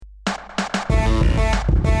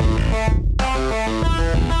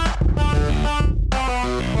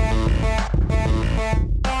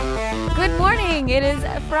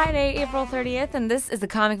Friday, April 30th, and this is the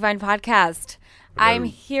Comic Vine Podcast. Hello. I'm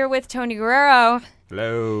here with Tony Guerrero.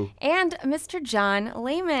 Hello. And Mr. John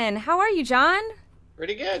Layman. How are you, John?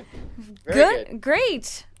 Pretty good. Very good.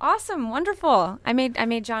 Great. Awesome. Wonderful. I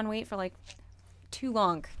made John wait for like too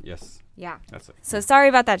long. Yes. Yeah. That's it. So sorry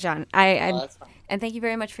about that, John. That's fine. And thank you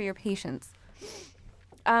very much for your patience.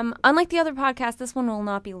 Unlike the other podcast, this one will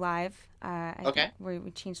not be live. Okay. We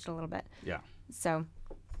changed it a little bit. Yeah. So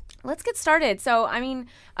let's get started. So,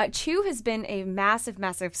 Chew has been a massive,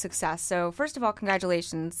 massive success. So first of all,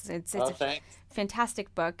 congratulations. It's a Thanks.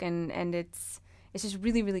 fantastic book, and it's just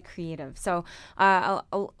really, really creative. So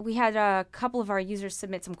we had a couple of our users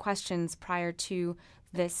submit some questions prior to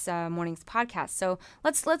this morning's podcast. So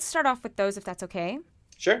let's start off with those, if that's okay.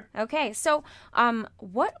 Sure. Okay. So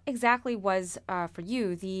what exactly was, for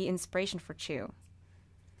you, the inspiration for Chew?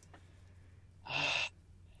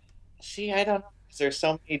 See, I don't know. There's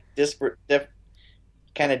so many different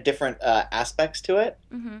aspects to it.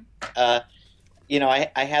 Mm-hmm.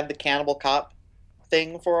 I had the Cannibal Cop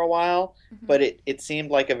thing for a while, Mm-hmm. but it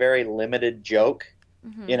seemed like a very limited joke.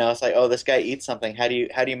 Mm-hmm. It's like, oh, this guy eats something. How do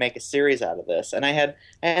you make a series out of this? And I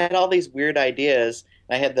had all these weird ideas.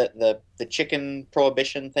 I had the chicken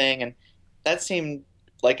prohibition thing, and that seemed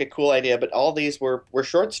like a cool idea. But all these were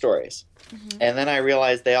short stories, Mm-hmm. and then I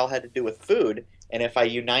realized they all had to do with food. And if I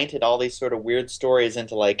united all these sort of weird stories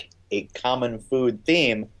into like a common food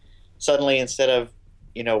theme, suddenly instead of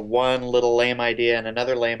one little lame idea and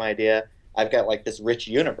another lame idea, I've got like this rich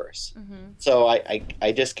universe. Mm-hmm. So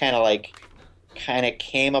I just kind of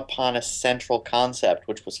came upon a central concept,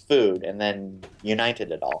 which was food, and then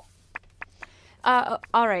united it all.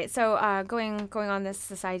 All right. So going on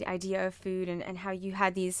this idea of food and how you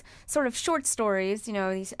had these sort of short stories,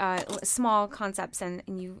 these small concepts, and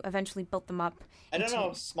you eventually built them up. I don't know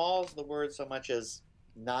if small is the word so much as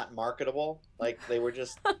not marketable. Like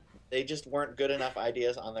they just weren't good enough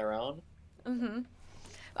ideas on their own. Mm-hmm.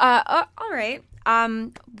 All right.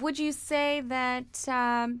 Would you say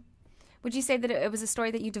that it was a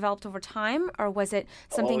story that you developed over time, or was it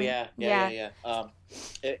something? Oh yeah.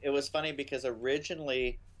 It was funny because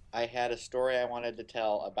originally I had a story I wanted to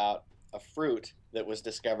tell about a fruit that was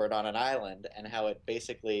discovered on an island and how it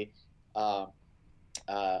basically a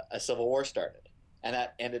civil war started, and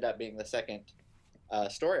that ended up being the second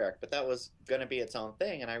story arc. But that was going to be its own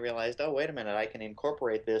thing, and I realized, oh wait a minute, I can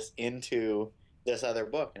incorporate this into this other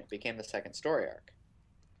book, and it became the second story arc.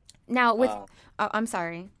 Now with, I'm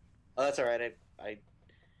sorry. Oh, that's all right.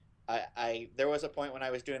 I there was a point when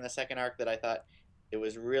I was doing the second arc that I thought it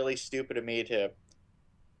was really stupid of me to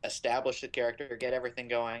establish the character, get everything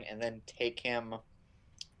going, and then take him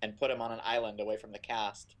and put him on an island away from the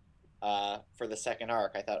cast for the second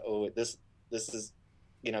arc. I thought, oh, this is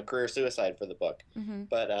career suicide for the book. Mm-hmm.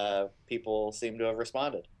 But people seem to have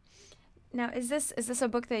responded. Now, is this a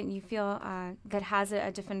book that you feel that has a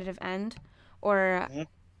definitive end, or? Mm-hmm.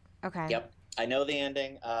 Okay. Yep, I know the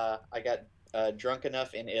ending. I got drunk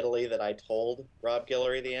enough in Italy that I told Rob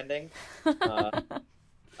Guillory the ending.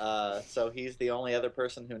 So he's the only other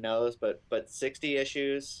person who knows. But 60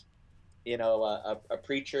 issues, a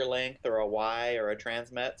Preacher length or a Y or a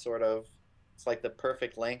Transmet sort of. It's like the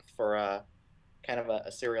perfect length for a kind of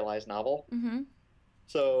a serialized novel. Mm-hmm.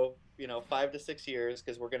 So 5 to 6 years,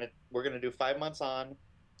 because we're gonna do 5 months on,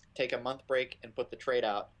 take a month break, and put the trade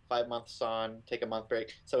out. 5 months on, take a month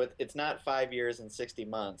break. So it's not 5 years and 60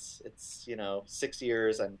 months. It's 6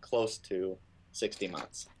 years and close to 60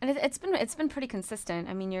 months. And it's been pretty consistent.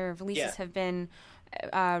 I mean, your releases have been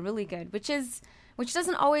really good, which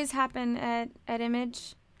doesn't always happen at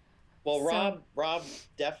Image. Well, So- Rob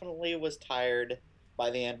definitely was tired by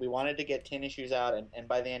the end. We wanted to get 10 issues out, and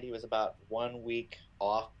by the end he was about 1 week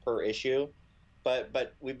off per issue.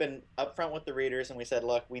 But we've been upfront with the readers, and we said,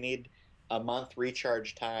 look, we need a month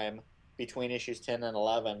recharge time between issues 10 and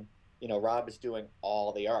 11. Rob is doing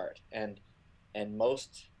all the art, and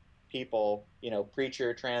most people,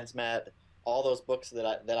 Preacher, Transmet, all those books that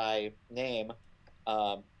I name,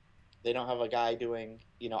 they don't have a guy doing.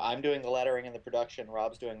 I'm doing the lettering and the production.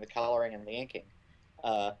 Rob's doing the coloring and the inking.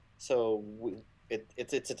 So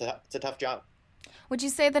it's a tough job. Would you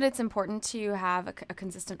say that it's important to have a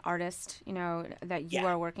consistent artist, that you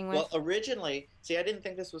are working with? Well, originally, I didn't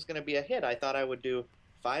think this was going to be a hit. I thought I would do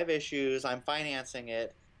 5 issues. I'm financing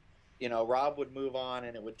it. Rob would move on,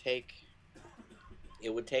 and it would take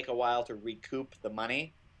a while to recoup the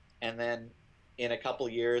money, and then in a couple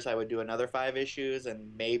years, I would do another 5 issues,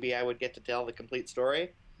 and maybe I would get to tell the complete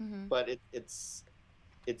story. Mm-hmm. But it's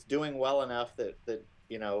doing well enough that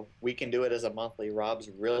we can do it as a monthly. Rob's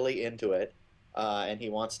really into it. and he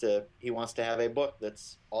wants to have a book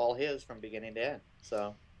that's all his from beginning to end.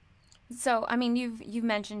 So, I mean, you've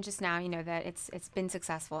mentioned just now, that it's been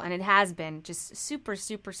successful, and it has been just super,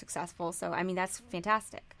 super successful. So, I mean, that's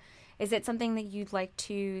fantastic. Is it something that you'd like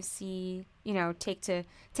to see, take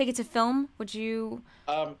it to film? Would you?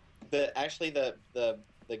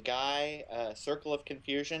 The guy, Circle of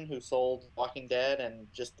Confusion, who sold Walking Dead and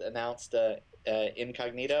just announced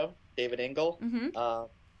Incognito, David Engel,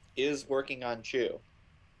 is working on Chew.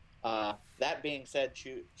 That being said,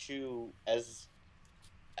 Chew as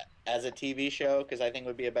a TV show, because I think it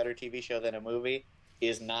would be a better TV show than a movie,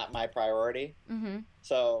 is not my priority. Mm-hmm.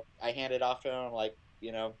 So I handed off to him. I'm like,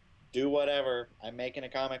 do whatever. I'm making a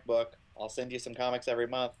comic book. I'll send you some comics every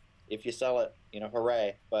month. If you sell it,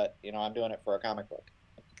 hooray. But, I'm doing it for a comic book.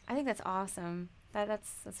 I think that's awesome.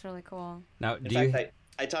 That's really cool. Now,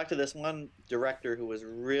 I talked to this one director who was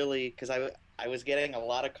really, because I was getting a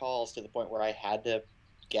lot of calls to the point where I had to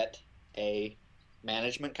get a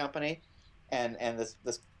management company, and this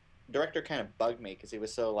director kind of bugged me because he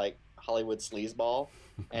was so like Hollywood sleazeball,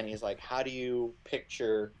 and he's like, how do you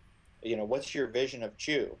picture, what's your vision of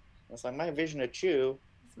Chew? And it's like, my vision of Chew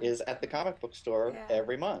is at the comic book store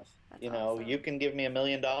every month. That's awesome. You can give me $1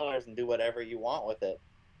 million and do whatever you want with it,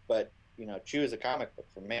 but Chew is a comic book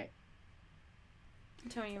for me.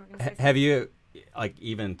 Tony, you were gonna say have you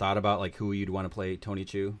even thought about who you'd want to play Tony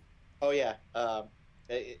Chew? Oh yeah.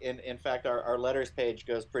 In fact, our letters page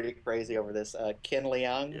goes pretty crazy over this. Ken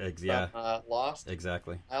Leung from Lost.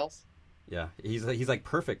 Exactly. Miles. Yeah, he's like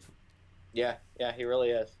perfect. Yeah, he really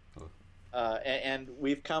is. Oh. And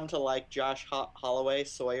we've come to like Josh Holloway,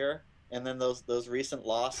 Sawyer, and then those recent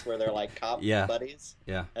Lost where they're like cop buddies.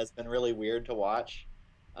 Yeah, has been really weird to watch.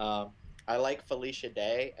 I like Felicia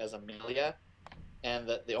Day as Amelia, and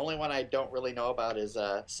the only one I don't really know about is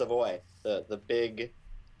Savoy, the big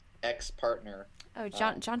ex-partner. Oh,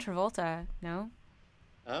 John Travolta, no?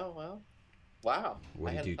 Oh, well. Wow.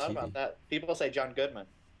 I hadn't thought about that. People say John Goodman.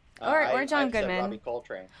 Or John I've Goodman. Said Robbie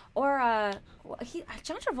Coltrane. Or,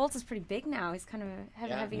 John Travolta's pretty big now. He's kind of a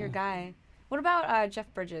heavier guy. What about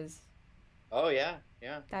Jeff Bridges? Oh, yeah.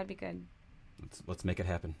 That'd be good. Let's make it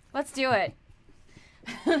happen. Let's do it.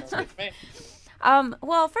 Sounds good to me.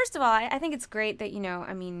 Well, first of all, I think it's great that,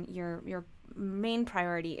 your main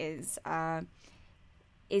priority is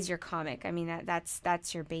your comic. I mean,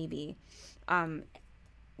 that's your baby.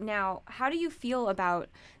 Now, how do you feel about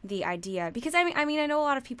the idea? Because I know a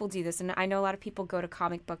lot of people do this, and I know a lot of people go to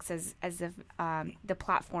comic books as the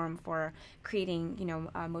platform for creating,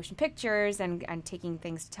 motion pictures and taking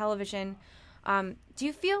things to television. Do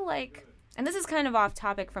you feel like, and this is kind of off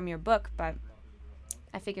topic from your book, but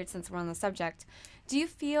I figured since we're on the subject, do you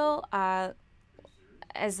feel as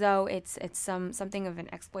though it's something of an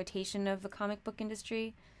exploitation of the comic book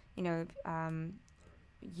industry?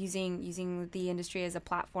 Using the industry as a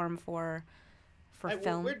platform for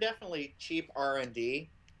film. We're definitely cheap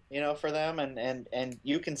R&D, for them, and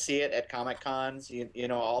you can see it at Comic Cons.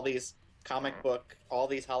 All these all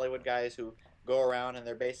these Hollywood guys who go around and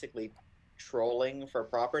they're basically trolling for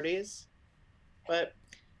properties. But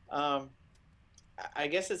I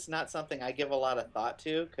guess it's not something I give a lot of thought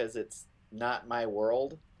to because it's not my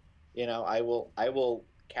world. I will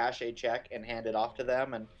cash a check and hand it off to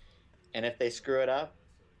them, and if they screw it up,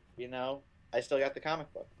 I still got the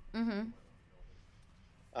comic book. Mm-hmm.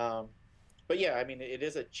 But yeah, I mean, it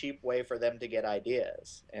is a cheap way for them to get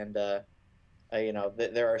ideas, and there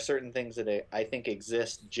are certain things that I think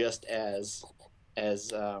exist just as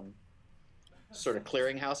sort of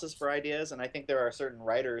clearinghouses for ideas, and I think there are certain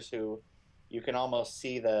writers who you can almost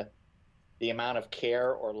see the amount of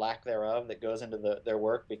care or lack thereof that goes into their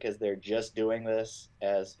work because they're just doing this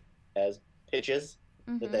as pitches.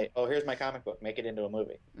 Mm-hmm. That here's my comic book, make it into a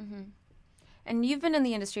movie. Mm-hmm. And you've been in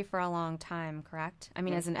the industry for a long time, correct? I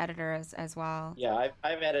mean, as an editor as well. Yeah,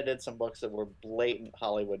 I've edited some books that were blatant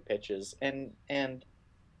Hollywood pitches, and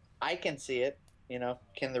I can see it.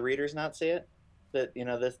 Can the readers not see it? That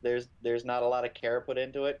there's not a lot of care put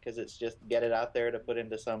into it because it's just get it out there to put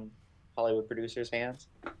into some Hollywood producer's hands.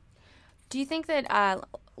 Do you think that,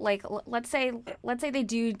 let's say they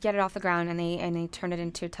do get it off the ground and they turn it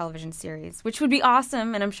into a television series, which would be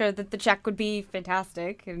awesome, and I'm sure that the check would be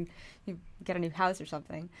fantastic, and you get a new house or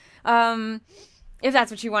something, if that's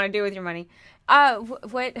what you want to do with your money. How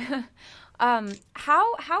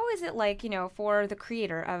is it like, for the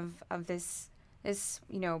creator of this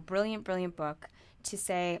brilliant book to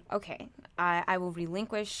say, okay, I will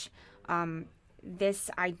relinquish this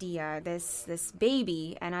idea, this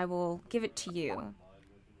baby, and I will give it to you.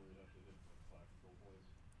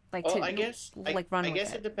 I guess run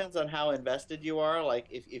with it depends on how invested you are. Like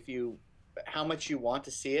if you how much you want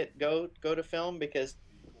to see it go to film, because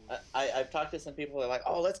I've talked to some people that are like,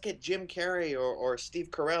 oh, let's get Jim Carrey or Steve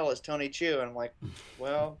Carell as Tony Chu, and I'm like,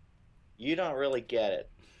 well, you don't really get it.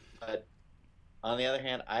 But on the other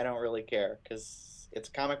hand, I don't really care because it's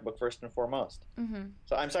a comic book first and foremost. Mm-hmm.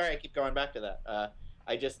 So I'm sorry I keep going back to that.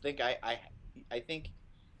 I just think I think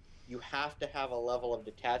you have to have a level of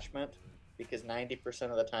detachment, because 90%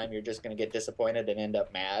 of the time you're just going to get disappointed and end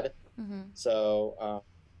up mad. Mm-hmm. So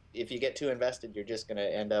if you get too invested, you're just going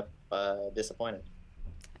to end up disappointed.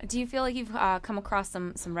 Do you feel like you've come across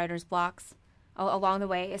some writer's blocks along the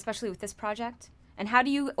way, especially with this project? And how do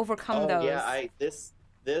you overcome those? Yeah,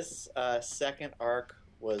 this second arc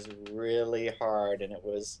was really hard, and it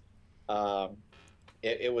was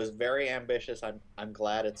it was very ambitious. I'm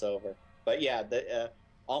glad it's over. But yeah,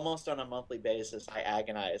 almost on a monthly basis, I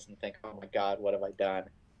agonize and think, oh my God, what have I done?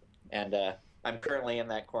 And I'm currently in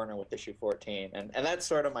that corner with issue 14, and that's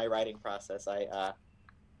sort of my writing process. I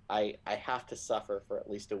have to suffer for at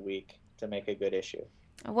least a week to make a good issue.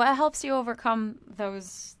 What helps you overcome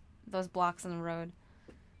those blocks in the road?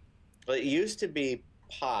 Well, it used to be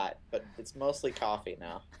pot, but it's mostly coffee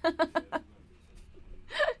now.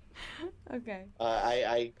 Okay.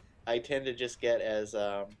 I tend to just get as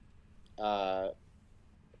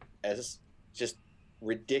just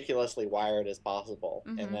ridiculously wired as possible,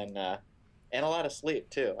 Mm-hmm. and then and a lot of sleep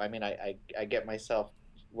too. I mean, I get myself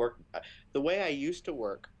work the way I used to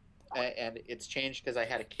work, and it's changed because I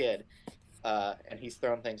had a kid, and he's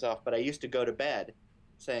thrown things off. But I used to go to bed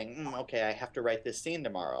saying, okay, I have to write this scene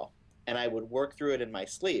tomorrow, and I would work through it in my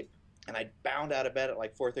sleep. And I'd bound out of bed at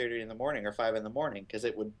like 4:30 in the morning or 5 in the morning, because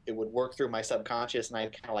it would work through my subconscious, and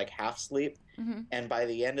I'd kind of like half sleep. Mm-hmm. And by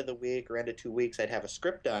the end of the week or end of 2 weeks, I'd have a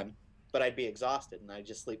script done, but I'd be exhausted, and I'd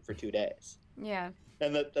just sleep for 2 days. Yeah.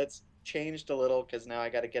 And that's changed a little, because now I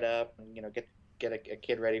got to get up and get a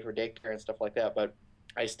kid ready for daycare and stuff like that. But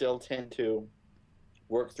I still tend to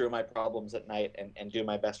work through my problems at night and do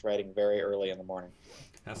my best writing very early in the morning.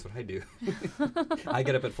 That's what I do. I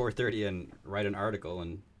get up at 4:30 and write an article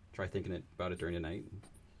and try thinking about it during the night.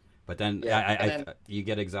 But then, you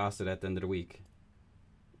get exhausted at the end of the week.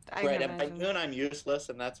 Right, and by noon I'm useless,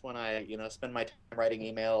 and that's when I spend my time writing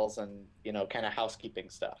emails and kind of housekeeping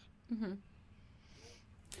stuff. Mm-hmm.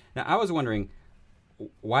 Now, I was wondering,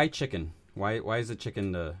 why chicken? Why is the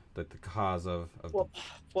chicken the cause of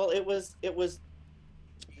well, it was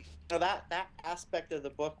that aspect of the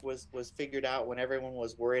book was figured out when everyone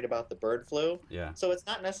was worried about the bird flu. Yeah. So it's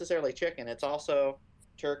not necessarily chicken. It's also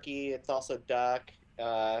turkey. It's also duck.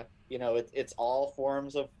 It's all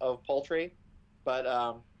forms of poultry,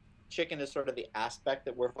 but chicken is sort of the aspect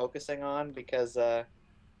that we're focusing on because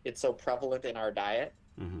it's so prevalent in our diet.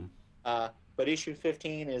 Mm-hmm. But issue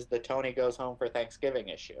 15 is the Tony goes home for Thanksgiving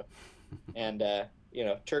issue, and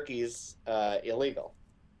turkey's illegal.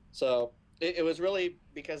 So it was really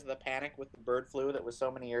because of the panic with the bird flu that was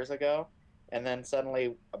so many years ago, and then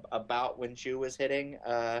suddenly about when Chu was hitting,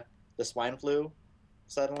 the swine flu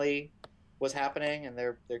suddenly was happening, and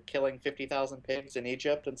they're killing 50,000 pigs in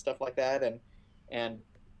Egypt and stuff like that, and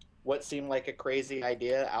what seemed like a crazy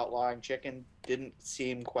idea, outlawing chicken, didn't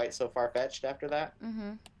seem quite so far-fetched after that.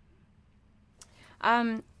 Mm-hmm.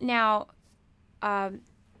 Now,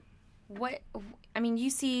 you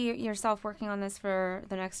see yourself working on this for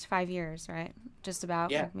the next 5 years, right? Just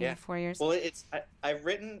about, maybe 4 years. Well, I've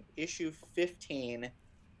written issue 15,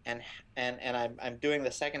 and I'm doing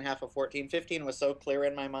the second half of 14. 15 was so clear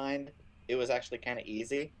in my mind, it was actually kind of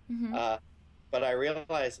easy. Mm-hmm. But I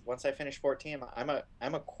realized once I finish 14,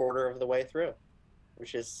 I'm a quarter of the way through,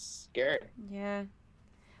 which is scary. Yeah.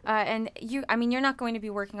 And you're not going to be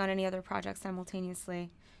working on any other projects simultaneously.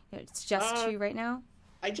 It's just Chu right now?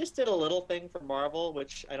 I just did a little thing for Marvel,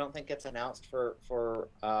 which I don't think gets announced for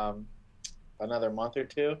another month or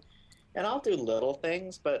two. And I'll do little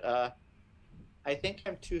things, but I think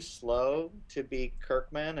I'm too slow to be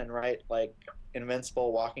Kirkman and write like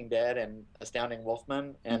Invincible, Walking Dead, and Astounding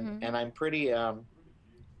Wolfman. And I'm pretty...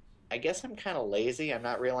 I guess I'm kind of lazy. I'm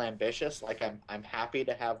not real ambitious. Like I'm happy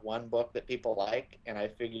to have one book that people like, and I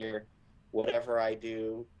figure whatever I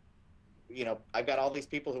do, I've got all these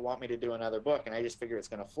people who want me to do another book, and I just figure it's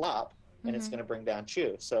going to flop and it's going to bring down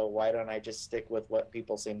Chu. So why don't I just stick with what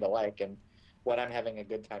people seem to like and what I'm having a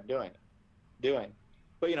good time doing?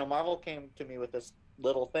 But Marvel came to me with this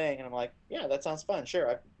little thing, and I'm like, yeah, that sounds fun. Sure,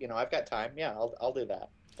 I've got time. Yeah, I'll do that.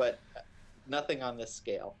 But nothing on this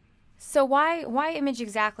scale. So why Image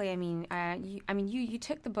exactly? You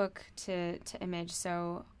took the book to Image.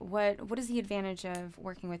 So what is the advantage of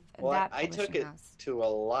working with that publishing house? I took it to a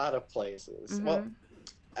lot of places. Mm-hmm. Well,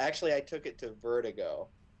 actually, I took it to Vertigo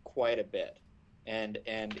quite a bit, and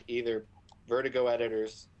either Vertigo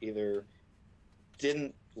editors either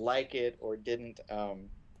didn't like it or didn't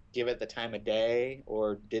give it the time of day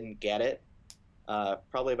or didn't get it.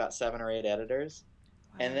 Probably about 7 or 8 editors.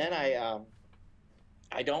 Wow. And then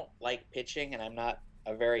I don't like pitching, and I'm not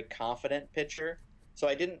a very confident pitcher. So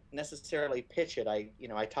I didn't necessarily pitch it. I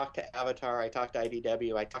talked to Avatar, I talked to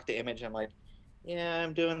IDW, I talked to Image. I'm like, yeah,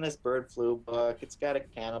 I'm doing this bird flu book. It's got a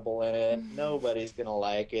cannibal in it. Nobody's going to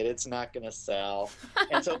like it. It's not going to sell.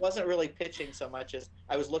 And so it wasn't really pitching so much as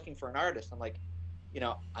I was looking for an artist. I'm like,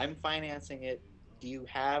 I'm financing it. Do you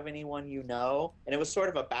have anyone you know? And it was sort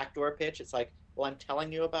of a backdoor pitch. It's like, well, I'm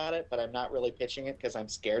telling you about it, but I'm not really pitching it because I'm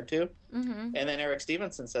scared to. Mm-hmm. And then Eric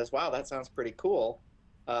Stevenson says, wow, that sounds pretty cool.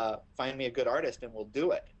 Find me a good artist and we'll do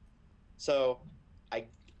it. So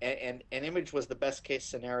and Image was the best case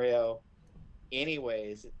scenario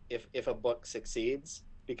anyways if a book succeeds,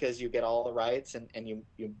 because you get all the rights and you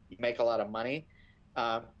make a lot of money.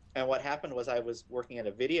 And what happened was I was working at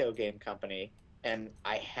a video game company and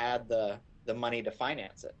I had the money to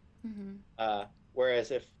finance it. Mm-hmm.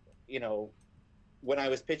 Whereas if, when I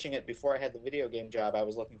was pitching it before I had the video game job, I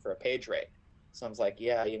was looking for a page rate. So I was like,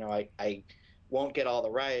 yeah, I won't get all the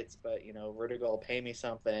rights, but, Vertigo will pay me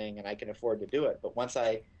something and I can afford to do it. But once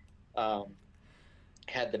I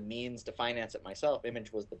had the means to finance it myself,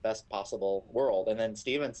 Image was the best possible world. And then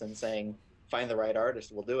Stevenson saying, find the right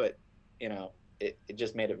artist, we'll do it. It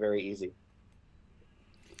just made it very easy.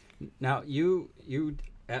 Now, you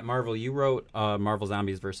at Marvel, you wrote Marvel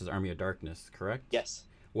Zombies versus Army of Darkness, correct? Yes.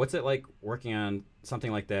 What's it like working on something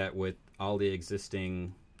like that with all the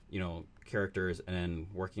existing, characters, and then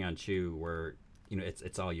working on Chew where,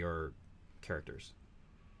 it's all your characters?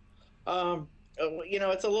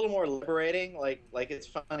 It's a little more liberating. Like it's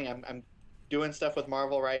funny. I'm doing stuff with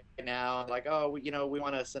Marvel right now. Like, we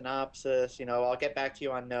want a synopsis. I'll get back to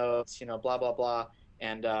you on notes. Blah blah blah.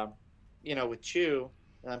 And with Chew,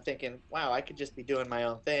 I'm thinking, wow, I could just be doing my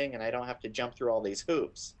own thing, and I don't have to jump through all these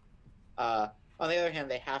hoops. On the other hand,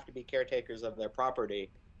 they have to be caretakers of their property,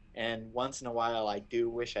 and once in a while, I do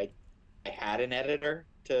wish I had an editor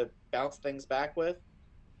to bounce things back with.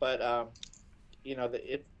 But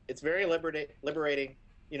it's very liberating.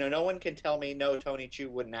 No one can tell me, no, Tony Chu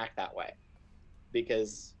wouldn't act that way,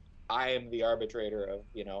 because I am the arbitrator of,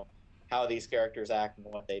 how these characters act and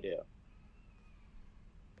what they do.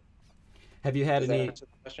 Have you had Does any? that answer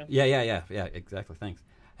the question? Yeah, exactly. Thanks.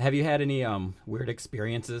 Have you had any weird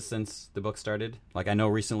experiences since the book started? Like, I know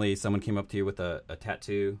recently someone came up to you with a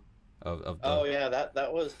tattoo of the... Oh yeah,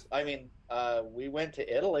 that was. I mean, we went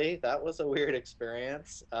to Italy. That was a weird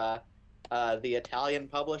experience. The Italian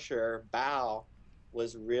publisher Bow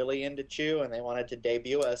was really into Chew, and they wanted to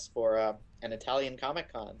debut us for an Italian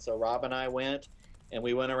Comic-Con. So Rob and I went, and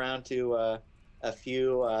we went around to a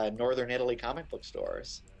few northern Italy comic book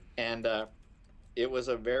stores, and it was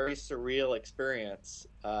a very surreal experience.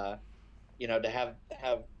 To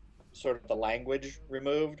have sort of the language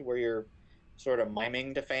removed, where you're sort of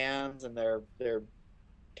miming to fans, and they're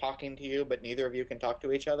talking to you, but neither of you can talk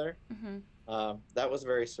to each other. Mm-hmm. That was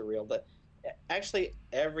very surreal. But actually,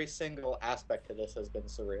 every single aspect to this has been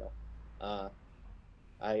surreal.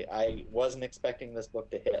 I wasn't expecting this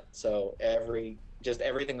book to hit, so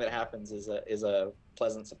everything that happens is a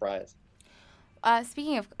pleasant surprise.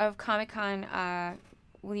 Speaking of Comic-Con,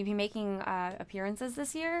 will you be making appearances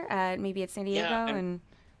this year? Maybe at San Diego? Yeah,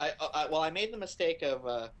 I made the mistake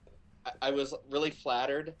of I was really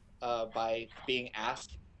flattered by being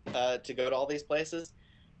asked to go to all these places.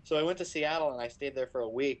 So I went to Seattle and I stayed there for a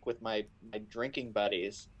week with my drinking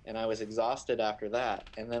buddies, and I was exhausted after that.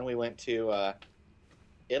 And then we went to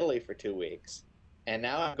Italy for 2 weeks, and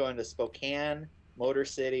now I'm going to Spokane, Motor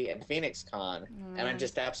City, and Phoenix Con, and I'm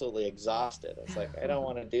just absolutely exhausted. It's like, I don't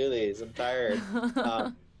want to do these. I'm tired.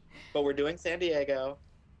 But we're doing San Diego,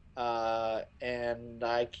 and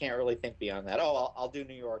I can't really think beyond that. Oh, I'll do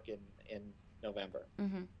New York in November.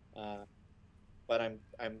 Mm-hmm. But I'm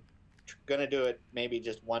going to do it maybe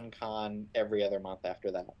just one con every other month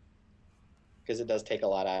after that, because it does take a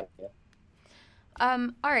lot out of it.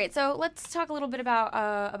 All right, so let's talk a little bit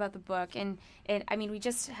about the book, and I mean, we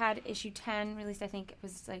just had issue 10 released. I think it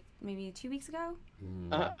was like maybe 2 weeks ago.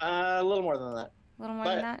 A little more than that. A little more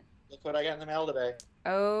than that. Look what I got in the mail today.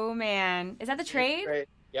 Oh man, is that the trade?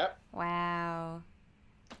 Yep. Wow.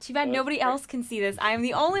 Too bad nobody else can see this. I am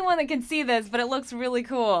the only one that can see this, but it looks really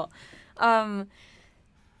cool.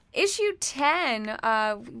 Issue 10.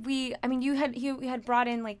 You had brought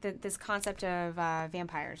in like this concept of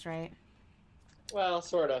vampires, right? Well,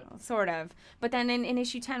 sort of. Sort of. But then in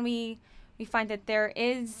issue 10, we find that there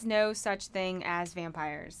is no such thing as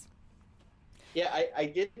vampires. Yeah, I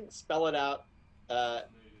didn't spell it out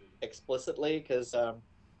explicitly because I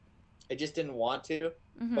just didn't want to.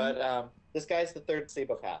 Mm-hmm. But this guy's the third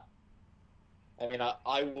Sabopath. I mean,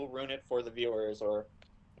 I will ruin it for the viewers or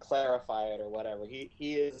clarify it or whatever.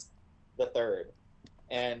 He is the third,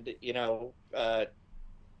 and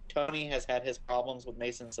Tony has had his problems with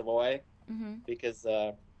Mason Savoy Mm-hmm. because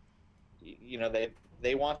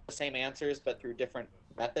they want the same answers but through different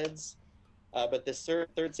methods. But this third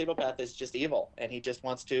Sabopath is just evil, and he just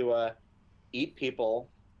wants to eat people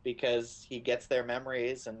because he gets their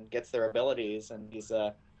memories and gets their abilities, and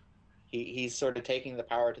he's sort of taking the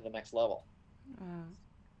power to the next level.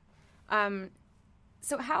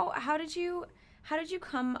 So how did you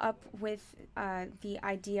come up with the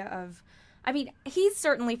idea of? I mean, he's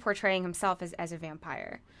certainly portraying himself as a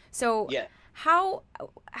vampire. So yeah. How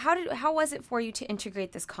was it for you to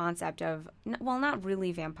integrate this concept of, well, not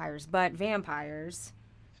really vampires, but vampires?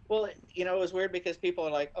 Well, it was weird because people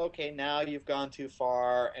are like, okay, now you've gone too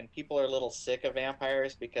far, and people are a little sick of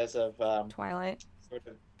vampires because of Twilight. Sort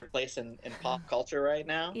of place in pop culture right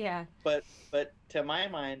now. Yeah. But to my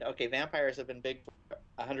mind, okay, vampires have been big for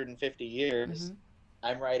 150 years. Mm-hmm.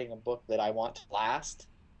 I'm writing a book that I want to last.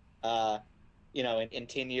 In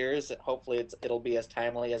 10 years, hopefully it'll be as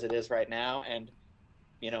timely as it is right now, and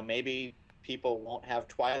maybe people won't have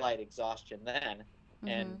Twilight exhaustion then,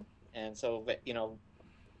 Mm-hmm. and so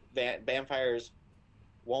vampires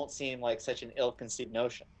won't seem like such an ill-conceived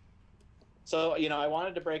notion. So I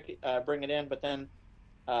wanted to bring it in, but then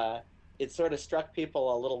it sort of struck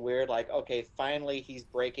people a little weird, like, okay, finally he's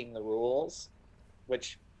breaking the rules,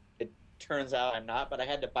 which it turns out I'm not, but I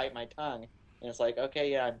had to bite my tongue. And it's like,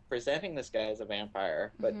 okay, yeah, I'm presenting this guy as a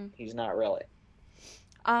vampire, but Mm-hmm. he's not really.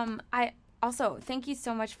 I also thank you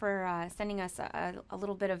so much for sending us a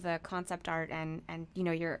little bit of the concept art and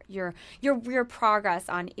your progress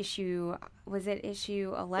on issue. Was it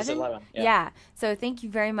issue 11? It's 11. Yeah. So thank you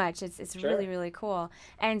very much. It's Sure. really, really cool.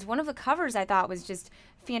 And one of the covers I thought was just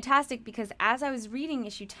fantastic because as I was reading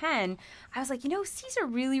issue 10, I was like, Caesar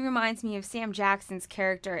really reminds me of Sam Jackson's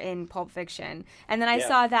character in Pulp Fiction. And then I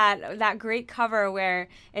saw that great cover where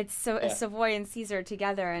it's Savoy and Caesar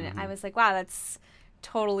together, and Mm-hmm. I was like, wow, that's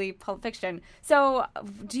totally Pulp Fiction. So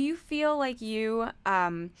do you feel like you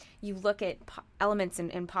look at elements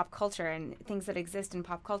in pop culture and things that exist in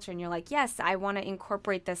pop culture and you're like, yes, I want to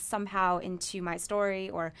incorporate this somehow into my story?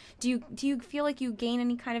 Or do you feel like you gain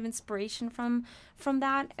any kind of inspiration from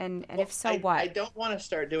that? And if so, what? I don't want to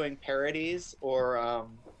start doing parodies or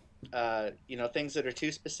things that are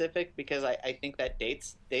too specific because I think that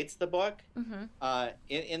dates the book. Mm-hmm.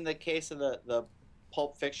 In the case of the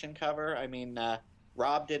Pulp Fiction cover, I mean,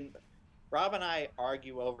 Rob and I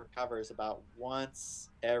argue over covers about once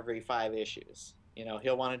every 5 issues.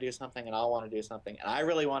 He'll want to do something and I'll want to do something. And I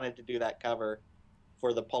really wanted to do that cover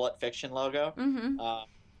for the Pulp Fiction logo. Mm-hmm.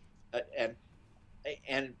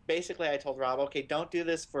 And basically I told Rob, okay, don't do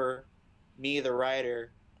this for me, the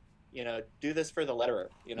writer, do this for the letterer.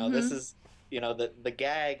 Mm-hmm. This is, the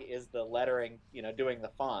gag is the lettering, doing the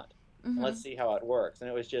font. Mm-hmm. And let's see how it works. And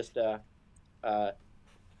it was just,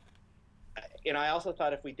 I also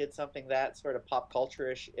thought if we did something that sort of pop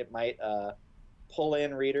culture-ish, it might pull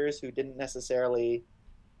in readers who didn't necessarily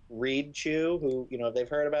read Chew, who, if they've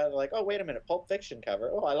heard about it, they're like, oh, wait a minute, Pulp Fiction cover.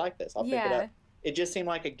 Oh, I like this. I'll pick it up. It just seemed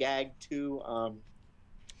like a gag too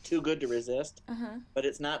good to resist, but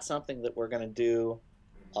it's not something that we're going to do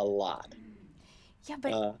a lot. Yeah,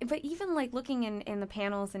 but even like looking in the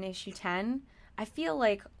panels in issue 10, I feel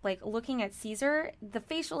like looking at Caesar, the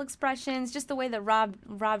facial expressions, just the way that Rob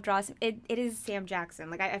draws him, it is Sam Jackson.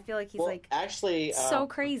 Like I feel like he's actually so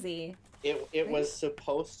crazy. It was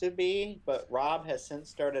supposed to be, but Rob has since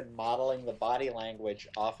started modeling the body language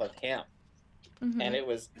off of him, Mm-hmm. and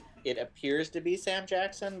it appears to be Sam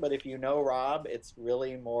Jackson, but if you know Rob, it's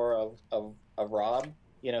really more of Rob.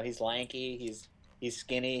 He's lanky, he's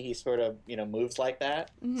skinny, he sort of moves like that.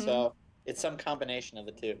 Mm-hmm. So it's some combination of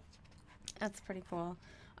the two. That's pretty cool.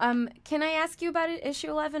 Can I ask you about issue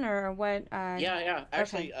 11 or what? Yeah.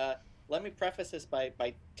 Actually, let me preface this by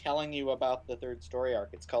telling you about the third story arc.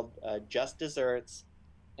 It's called Just Desserts.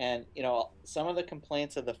 And, some of the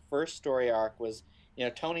complaints of the first story arc was,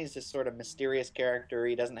 Tony's this sort of mysterious character.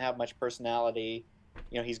 He doesn't have much personality.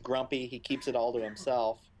 He's grumpy. He keeps it all to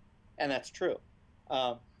himself. And that's true.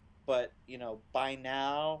 But, by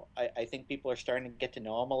now, I think people are starting to get to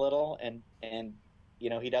know him a little. And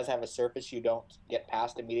he does have a surface you don't get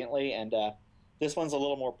past immediately. And this one's a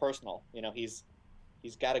little more personal. He's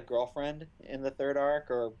got a girlfriend in the third arc,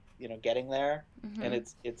 or getting there, Mm-hmm. and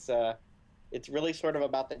it's really sort of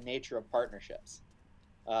about the nature of partnerships,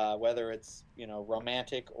 whether it's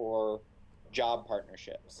romantic or job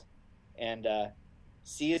partnerships, and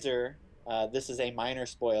Caesar, this is a minor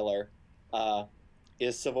spoiler,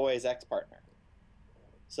 is Savoy's ex-partner.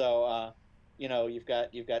 So, you've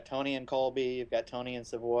got Tony and Colby, you've got Tony and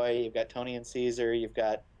Savoy, you've got Tony and Caesar, you've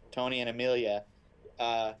got Tony and Amelia.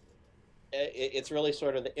 It's really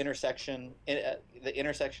sort of the intersection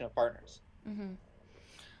of partners.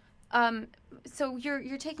 Mm-hmm. So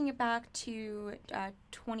you're taking it back to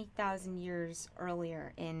 20,000 years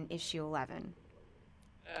earlier in issue 11.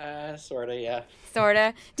 Sorta, yeah.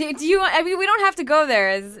 Sorta. Do you? I mean, we don't have to go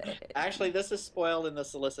there. Actually, this is spoiled in the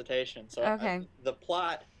solicitation. So okay. The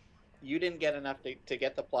plot, you didn't get enough to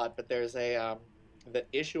get the plot, but there's the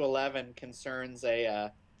issue 11 concerns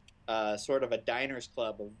a sort of a diners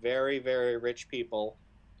club of very, very rich people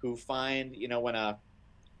who find,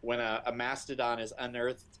 when a mastodon is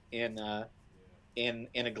unearthed in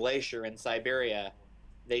a glacier in Siberia,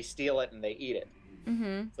 they steal it and they eat it.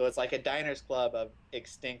 Mm-hmm. So it's like a diners club of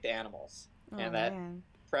extinct animals, and that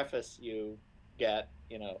preface you get,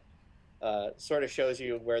 sort of shows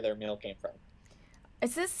you where their meal came from.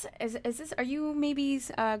 Is this? Are you maybe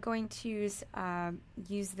going to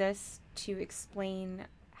use this to explain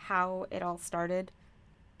how it all started?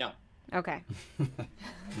 No. Okay.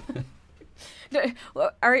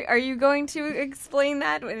 Are you going to explain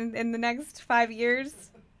that in the next 5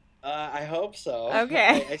 years? I hope so.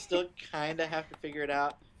 Okay. I still kind of have to figure it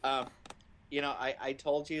out. I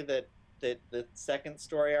told you that the second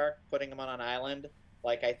story arc, putting him on an island,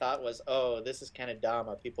 like I thought was, this is kind of dumb.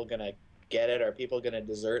 Are people going to get it? Are people going to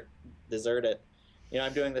desert it?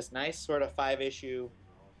 I'm doing this nice sort of 5-issue,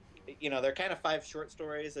 they're kind of 5 short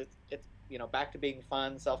stories. It's back to being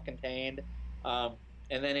fun, self-contained.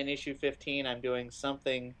 And then in issue 15, I'm doing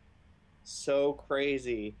something so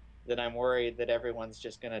crazy that I'm worried that everyone's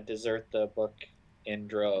just going to desert the book in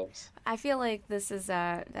droves. I feel like this is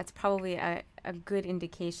that's probably a good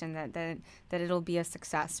indication that it'll be a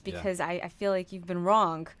success, because I feel like you've been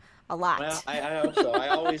wrong a lot. Well, I hope so. I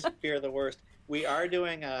always fear the worst. We are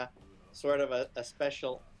doing a sort of a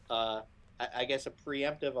special, I guess, a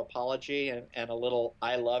preemptive apology and a little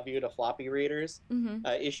I love you to floppy readers. Mm-hmm.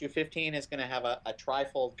 Issue 15 is going to have a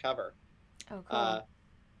trifold cover. Oh, cool.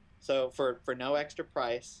 So for no extra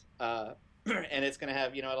price, and it's going to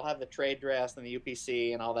have, it'll have the trade dress and the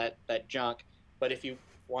UPC and all that junk. But if you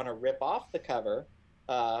want to rip off the cover,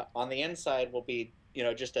 on the inside will be,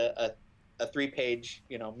 just a 3-page,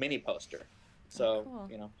 mini poster. So,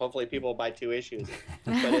 cool. Hopefully people will buy 2 issues.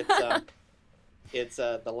 But it's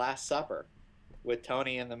The Last Supper with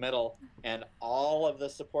Tony in the middle and all of the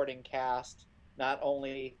supporting cast, not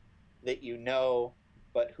only that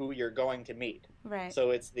but who you're going to meet. Right. So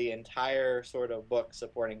it's the entire sort of book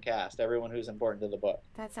supporting cast, everyone who's important to the book.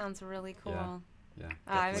 That sounds really cool. Yeah.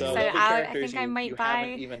 I'm so excited. I think I might buy.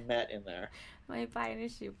 Haven't even met in there. I might buy an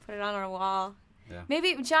issue, put it on our wall. Yeah.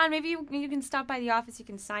 Maybe, John, you can stop by the office. You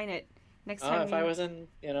can sign it next time. If I was in,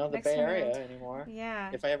 the Bay Area anymore.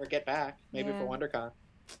 Yeah. If I ever get back, maybe for WonderCon.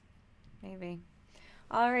 Maybe.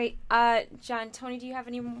 All right, John, Tony, do you have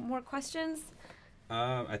any more questions?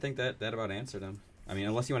 I think that about answered them. I mean,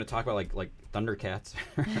 unless you want to talk about like Thundercats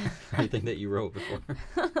or anything that you wrote before.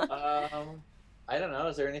 I don't know.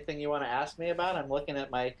 Is there anything you want to ask me about? I'm looking at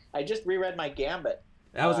I just reread my Gambit.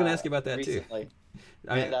 I was going to ask you about that recently. too.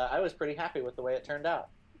 I was pretty happy with the way it turned out.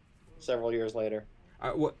 Several years later.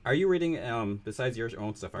 Are you reading? Besides your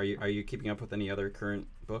own stuff, are you keeping up with any other current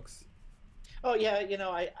books? Oh yeah,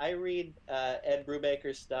 I read Ed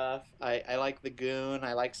Brubaker's stuff. I like The Goon.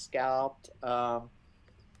 I like Scalped.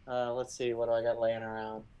 Let's see, what do I got laying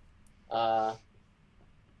around?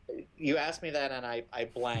 You asked me that and I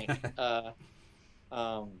blanked.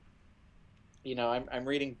 I'm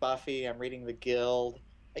reading Buffy. I'm reading The Guild.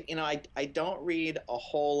 I don't read a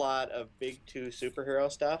whole lot of big 2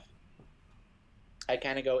 superhero stuff. I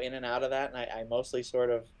kind of go in and out of that, and I mostly sort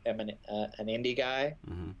of am an indie guy.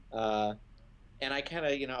 Mm-hmm. And I kind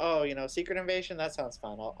of, Secret Invasion, that sounds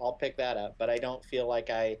fun. I'll pick that up. But I don't feel like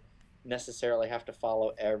I necessarily have to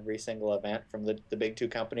follow every single event from the big 2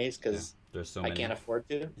 companies, because there's so many. I can't afford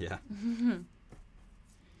to. Yeah.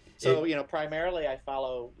 So, primarily I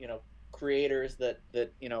follow, creators that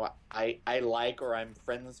I like or I'm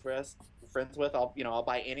friends with. I'll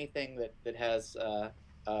buy anything that has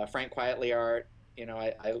Frank Quitely art.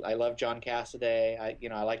 I love John Cassaday.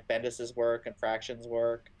 I like Bendis's work and Fraction's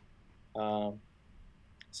work.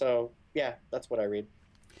 So yeah, that's what I read.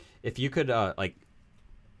 If you could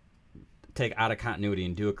take out of continuity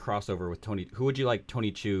and do a crossover with Tony, who would you like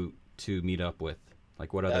Tony Chu to meet up with?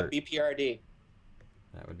 Like what other? BPRD.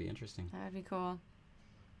 That would be interesting. That would be cool.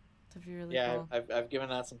 That'd be really cool. Yeah, I've given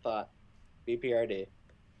that some thought. BPRD.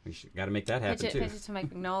 We got to make that happen too. Pitch it to Mike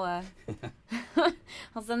Mignola.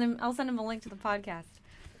 I'll send him a link to the podcast.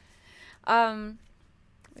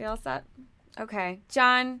 We all set? Okay,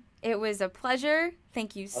 John. It was a pleasure.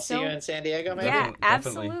 Thank you I'll see you in San Diego, maybe? Yeah,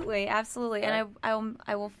 Definitely. absolutely. Yeah. And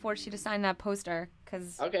I will force you to sign that poster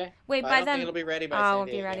because. Okay. Wait, I by don't then think it'll be ready by it San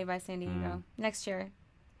won't Diego. be ready by San Diego next year.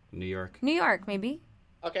 New York. New York, maybe.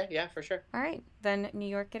 Okay, yeah, for sure. All right, then New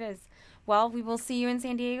York it is. Well, we will see you in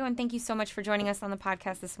San Diego, and thank you so much for joining us on the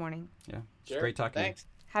podcast this morning. Yeah, it's Sure. great talking. Thanks.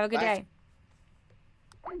 Have a good Bye. day.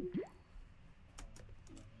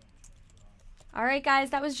 All right,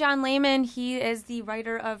 guys, that was John Layman. He is the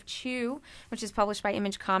writer of Chew, which is published by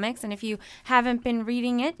Image Comics. And if you haven't been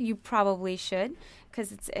reading it, you probably should,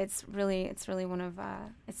 because it's really one of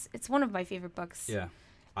it's one of my favorite books. Yeah,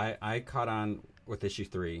 I caught on with issue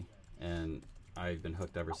 3, and I've been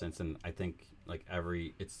hooked ever since. And I think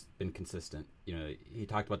it's been consistent. You know, he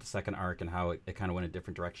talked about the second arc and how it kind of went a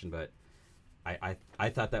different direction, but I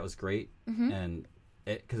thought that was great, and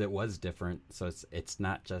because it was different. So it's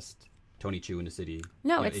not just Tony Chu in the city.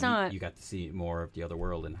 No, it's not. You got to see more of the other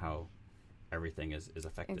world and how everything is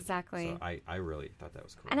affected. Exactly. So I really thought that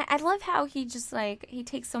was cool. And I love how he just he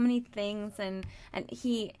takes so many things and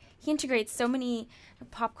he integrates so many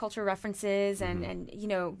pop culture references and you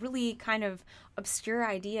know, really kind of obscure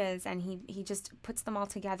ideas, and he just puts them all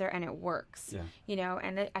together and it works. Yeah. You know,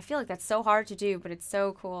 and I feel like that's so hard to do, but it's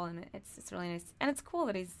so cool, and it's really nice. And it's cool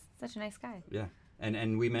that he's such a nice guy. Yeah.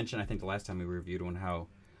 And we mentioned, I think the last time we reviewed one, how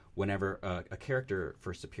whenever a character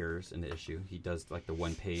first appears in the issue, he does like the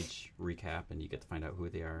 1-page recap, and you get to find out who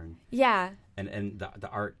they are. And yeah. And the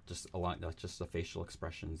art just just the facial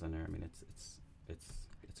expressions in there. I mean, it's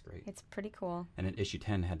great. It's pretty cool. And in issue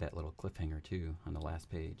 10 had that little cliffhanger too on the last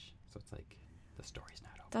page, so it's like the story's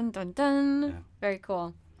not over. Dun dun dun. Yeah. Very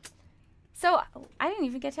cool. So I didn't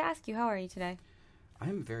even get to ask you, how are you today?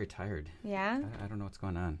 I'm very tired. Yeah. I don't know what's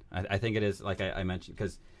going on. I think it is like I mentioned,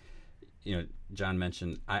 because you know, John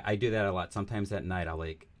mentioned, I do that a lot. Sometimes at night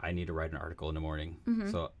I need to write an article in the morning. Mm-hmm.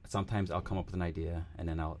 So sometimes I'll come up with an idea, and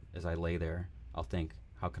then as I lay there, I'll think,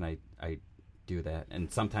 how can I do that?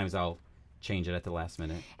 And sometimes I'll change it at the last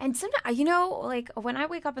minute. And sometimes, you know, like when I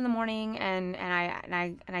wake up in the morning and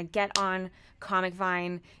I get on Comic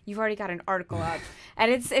Vine, you've already got an article up,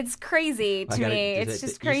 and it's crazy to me. It's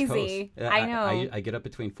just crazy. I know. I get up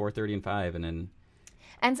between 4:30 and 5, and then.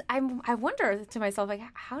 And I wonder to myself, like,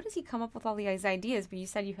 how does he come up with all these ideas? But you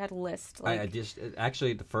said you had a list. Like... I just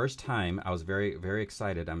actually the first time I was very, very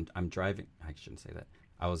excited. I'm driving. I shouldn't say that.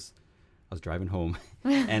 I was driving home,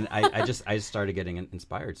 and I just started getting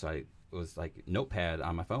inspired. So I was like notepad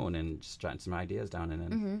on my phone and just jotting some ideas down, and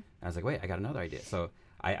then I was like, wait, I got another idea. So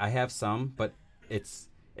I have some, but it's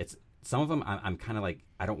some of them I'm kind of like,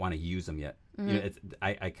 I don't want to use them yet. You know,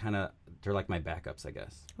 I kind of, they're like my backups, I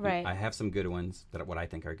guess. Right. I have some good ones what I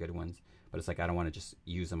think are good ones, but it's like I don't want to just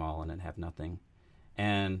use them all and then have nothing.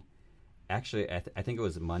 And actually, I think it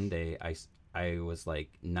was Monday. I was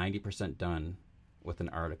like 90% done with an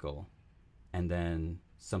article, and then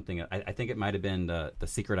something. I think it might have been the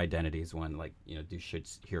secret identities one. Like, you know, should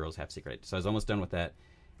heroes have secret identities? So I was almost done with that,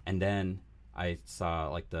 and then I saw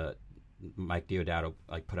like the Mike Deodato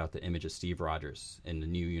like put out the image of Steve Rogers in the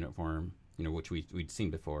new uniform, you know, which we'd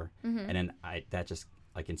seen before, and then that just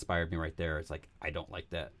like inspired me right there. It's like, I don't like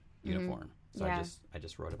that uniform, so yeah. I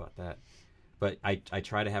just wrote about that. But I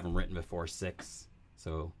try to have them written before 6,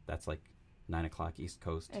 so that's like 9 o'clock East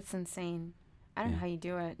Coast. It's insane. I don't know how you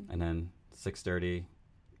do it. And then 6:30,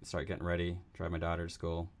 start getting ready, drive my daughter to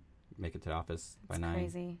school, make it to the office by 9.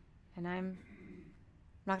 Crazy. And I'm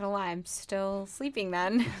not gonna lie, I'm still sleeping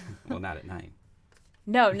then. Well, not at 9.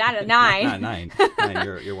 No, not at 9. Not 9.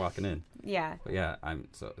 9. You're walking in. Yeah. But yeah,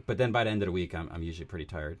 But then by the end of the week, I'm usually pretty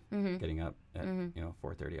tired, getting up at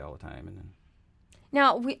 4:30 all the time, and then.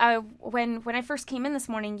 Now, when I first came in this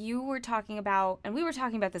morning, you were talking about, and we were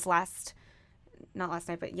talking about this not last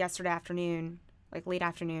night, but yesterday afternoon, like late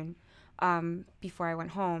afternoon, before I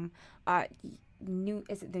went home.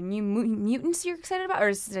 Is it the New Mutants you're excited about, or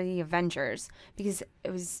is it the Avengers? Because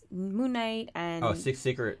it was Moon Knight and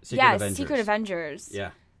Secret yeah, Avengers. Secret Avengers.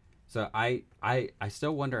 Yeah. So I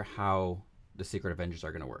still wonder how the Secret Avengers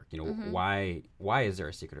are going to work. You know, why is there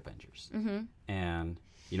a Secret Avengers? And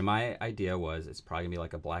you know, my idea was it's probably gonna be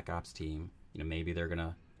like a Black Ops team. You know, maybe they're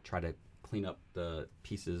gonna try to clean up the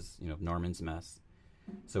pieces, you know, of Norman's mess.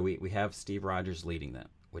 So we have Steve Rogers leading them,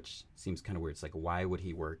 which seems kind of weird. It's like, why would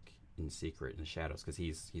he work in secret in the shadows? Because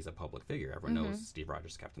he's a public figure. Everyone knows Steve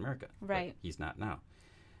Rogers is Captain America. Right. But he's not now.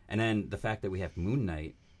 And then the fact that we have Moon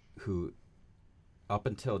Knight, who up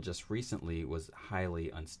until just recently was highly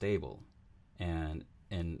unstable, and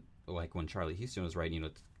like when Charlie Houston was writing, you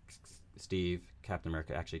know, Steve, Captain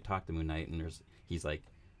America, actually talk to Moon Knight, and he's like,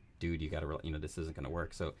 dude, you got to, this isn't going to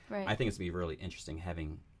work. So Right. I think it's going to be really interesting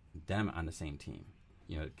having them on the same team,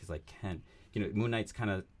 because like Moon Knight's kind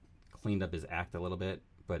of cleaned up his act a little bit,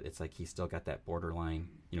 but it's like he's still got that borderline,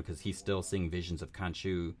 because he's still seeing visions of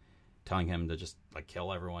Khonshu telling him to just like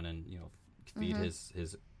kill everyone and, feed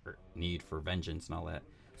his need for vengeance and all that.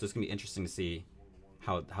 So it's going to be interesting to see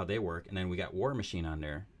how they work. And then we got War Machine on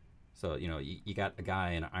there. So, you got a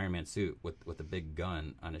guy in an Iron Man suit with a big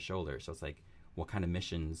gun on his shoulder. So it's like, what kind of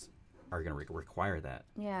missions are going to require that?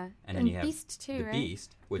 Yeah. And then you have Beast too, the right?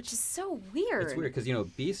 Beast, Which is so weird. It's weird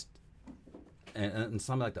because, Beast and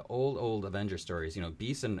some like the old Avengers stories,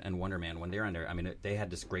 Beast and Wonder Man, when they're on there, I mean, they had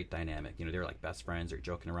this great dynamic. They were like best friends or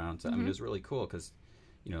joking around. So, I mean, it was really cool because,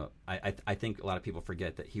 I think a lot of people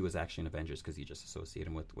forget that he was actually in Avengers because you just associate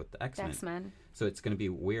him with the X-Men. X-Men. So it's going to be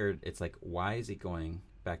weird. It's like, why is he going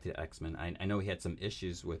back to the X-Men? I know he had some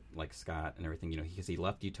issues with like Scott and everything, because he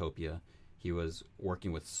left Utopia. He was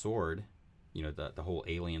working with SWORD, the whole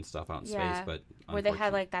alien stuff out in space, but where they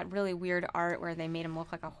had like that really weird art where they made him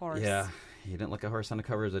look like a horse. Yeah, he didn't look like a horse on the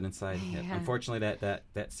covers and inside. Yeah. Unfortunately,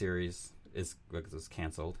 that series was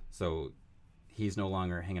canceled, so he's no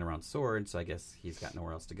longer hanging around SWORD. So I guess he's got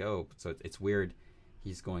nowhere else to go. So it's weird.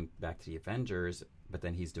 He's going back to the Avengers, but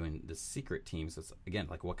then he's doing the secret team. So it's, again,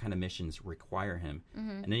 like what kind of missions require him?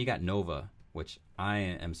 And then you got Nova, which I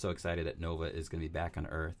am so excited that Nova is going to be back on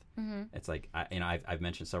Earth. It's like I've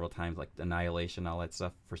mentioned several times, like Annihilation, all that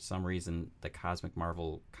stuff. For some reason, the Cosmic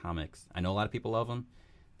Marvel comics, I know a lot of people love them.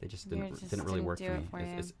 They just didn't really work for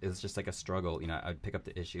me. It was just like a struggle. I'd pick up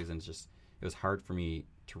the issues and it was hard for me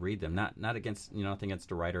to read them. Not against nothing against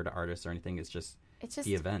the writer, the artist, or anything. It's just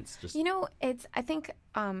the events. Just I think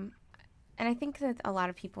and I think that a lot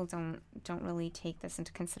of people don't really take this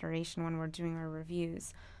into consideration when we're doing our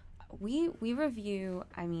reviews. We review,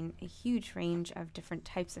 a huge range of different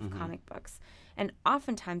types of comic books. And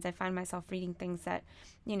oftentimes I find myself reading things that,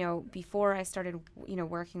 before I started,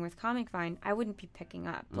 working with Comic Vine, I wouldn't be picking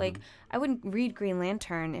up. Like, I wouldn't read Green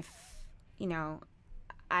Lantern if,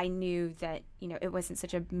 I knew that, it wasn't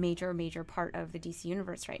such a major part of the DC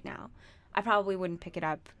universe right now. I probably wouldn't pick it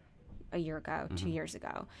up a year ago, 2 years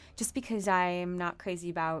ago, just because I'm not crazy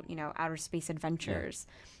about, outer space adventures.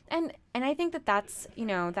 Yeah. And I think that's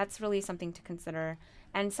really something to consider.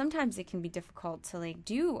 And sometimes it can be difficult to like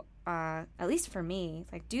do, at least for me,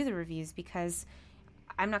 like do the reviews because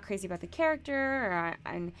I'm not crazy about the character.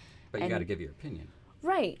 But you got to give your opinion.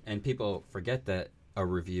 Right. And people forget that a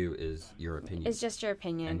review is your opinion. It's just your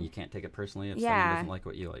opinion. And you can't take it personally if someone doesn't like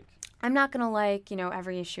what you like. I'm not going to like,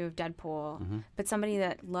 every issue of Deadpool, but somebody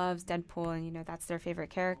that loves Deadpool and, that's their favorite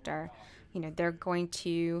character, they're going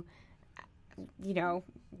to,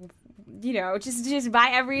 just buy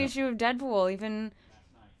every issue of Deadpool, even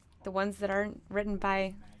the ones that aren't written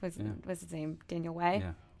by, what's his name, Daniel Way.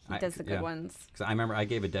 Yeah. He does the good ones. Because I remember I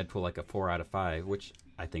gave a Deadpool like a 4 out of 5, which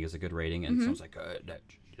I think is a good rating, and someone's like, that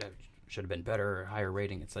should have been better, higher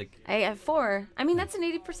rating. It's like... I have 4. That's an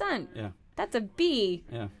 80%. Yeah. That's a B.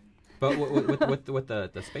 Yeah. But with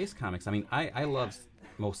the space comics, I love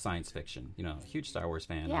most science fiction. Huge Star Wars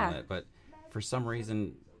fan. And all that, but for some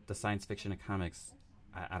reason, the science fiction and comics,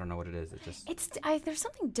 I don't know what it is. It just there's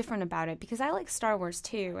something different about it because I like Star Wars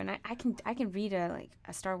too, and I can read a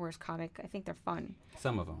Star Wars comic. I think they're fun.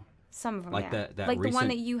 Some of them. Like that like recent, the one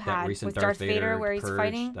that you had with Darth Vader where he's Purge,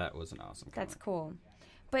 fighting. That was an awesome comic. That's cool,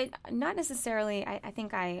 but not necessarily. I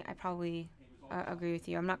think I probably agree with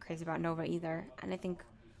you. I'm not crazy about Nova either, and I think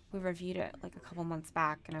we reviewed it like a couple months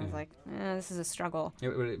back, and I was like, this is a struggle.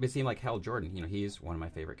 It seemed like Hal Jordan. He's one of my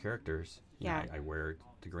favorite characters. I wear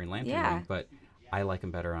the Green Lantern ring, but I like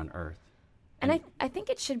him better on Earth. And I think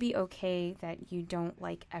it should be okay that you don't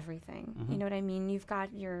like everything. You know what I mean? You've got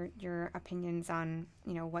your opinions on,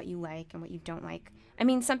 what you like and what you don't like.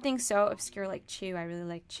 Something so obscure like Chew, I really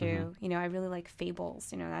like Chew. I really like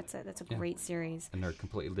Fables. That's a great series. And they're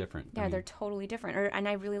completely different. Yeah, they're totally different. And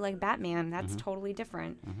I really like Batman. That's totally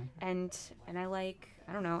different. And I like,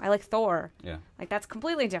 I don't know, I like Thor. Yeah. Like that's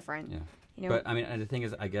completely different. Yeah. But and the thing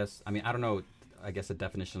is, I guess, I don't know. I guess the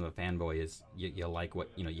definition of a fanboy is you like what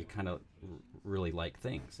you kind of really like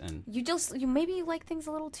things, and you maybe like things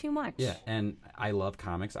a little too much. Yeah, and I love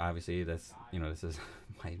comics. Obviously, this is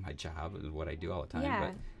my job and what I do all the time. Yeah.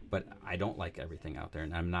 But I don't like everything out there,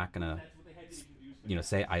 and I'm not gonna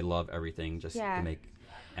say I love everything just to make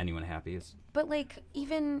anyone happy. But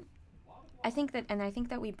I think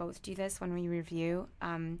that we both do this when we review.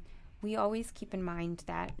 We always keep in mind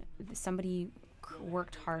that somebody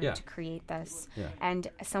worked hard to create this, and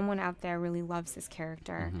someone out there really loves this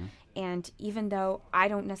character. And even though I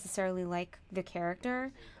don't necessarily like the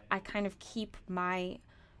character, I kind of keep my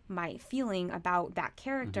feeling about that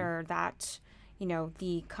character, that, you know,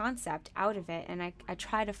 the concept out of it, and I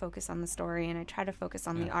try to focus on the story, and I try to focus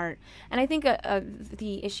on the art. And I think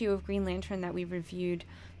the issue of Green Lantern that we reviewed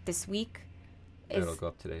this week it'll go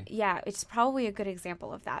up today. Yeah, it's probably a good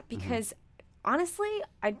example of that, because honestly,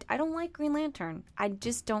 I don't like Green Lantern. I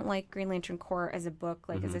just don't like Green Lantern Corps as a book,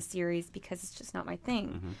 like as a series, because it's just not my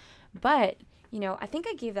thing. But, you know, I think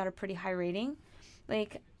I gave that a pretty high rating.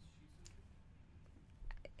 Like,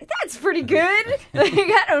 that's pretty good. Like,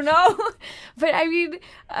 I don't know. But I mean,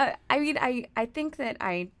 I think that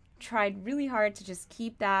I tried really hard to just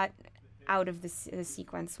keep that out of the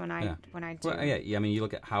sequence when I do. Well, I mean, you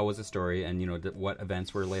look at how was the story, and you know what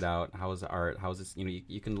events were laid out. How was the art? How was this? You know,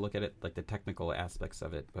 you can look at it like the technical aspects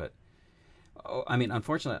of it. But I mean,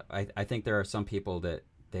 unfortunately, I think there are some people that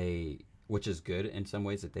which is good in some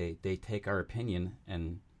ways, that they take our opinion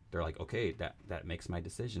and they're like, okay, that makes my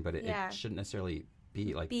decision, but it shouldn't necessarily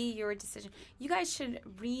be your decision. You guys should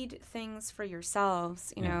read things for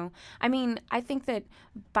yourselves, you know. I mean, I think that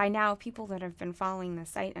by now people that have been following the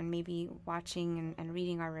site and maybe watching and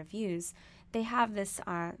reading our reviews, they have this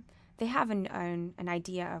they have an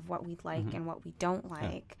idea of what we like and what we don't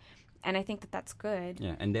like. And I think that that's good.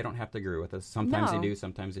 Yeah, and they don't have to agree with us. Sometimes they do,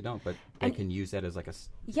 sometimes they don't, but they can use that as like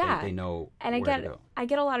they know where to go. I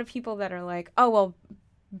get a lot of people that are like, oh, well,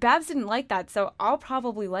 Babs didn't like that, so I'll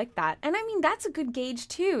probably like that. And I mean, that's a good gauge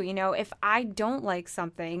too. You know, if I don't like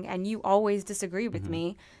something and you always disagree with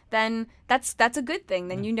me, then that's a good thing.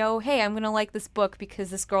 Then you know, hey, I'm going to like this book because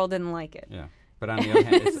this girl didn't like it. Yeah. But on the other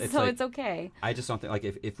hand, it's so like, it's okay. I just don't think, like,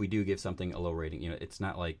 if we do give something a low rating, you know, it's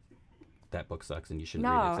not like that book sucks and you shouldn't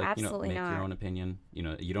read it. It's like, absolutely you know, make your own opinion. You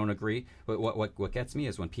know, you don't agree. But what gets me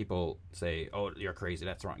is when people say, oh, you're crazy,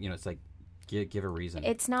 that's wrong. You know, it's like, give a reason.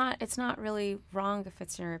 It's not really wrong if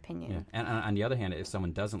it's your opinion. Yeah. And on the other hand, if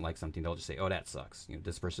someone doesn't like something, they'll just say, "Oh, that sucks. You know,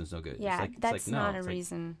 this person's no good." Yeah, that's not a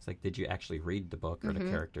reason. It's like, did you actually read the book or the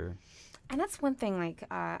character? And that's one thing. Like,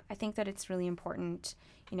 I think that it's really important.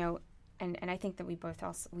 You know, and I think that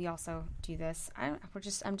we also do this. I'm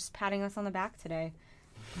just patting us on the back today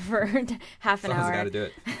for half an hour. Got to do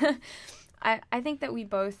it. I think that we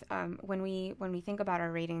both when we think about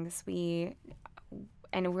our ratings,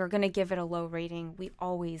 and we're going to give it a low rating, we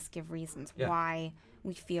always give reasons why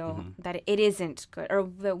we feel that it isn't good, or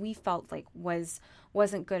that we felt like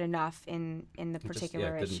wasn't good enough in the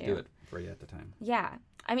particular issue. Didn't do it for you at the time. Yeah.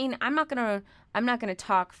 I mean, I'm not gonna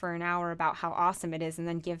talk for an hour about how awesome it is and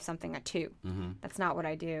then give something a 2. That's not what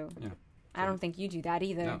I do. Yeah. I don't think you do that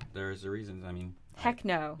either. No, there's a reason. I mean, heck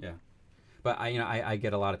no. Yeah. But I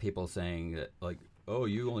get a lot of people saying that, like, oh,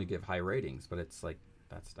 you only give high ratings, but it's like,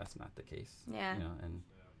 that's not the case. Yeah. You know,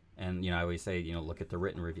 and you know, I always say, you know, look at the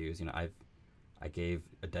written reviews. You know, I gave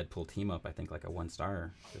a Deadpool team up, I think, like a 1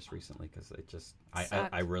 star just recently, because it just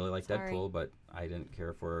I really like Deadpool, but I didn't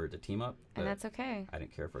care for the team up. And that's okay. I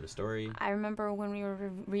didn't care for the story. I remember when we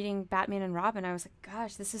were reading Batman and Robin, I was like,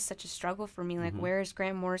 gosh, this is such a struggle for me. Like, where is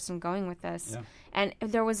Grant Morrison going with this? Yeah. And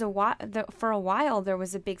there was for a while there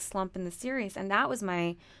was a big slump in the series, and that was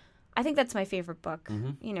I think that's my favorite book.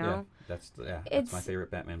 You know, that's my favorite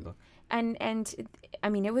Batman book. And I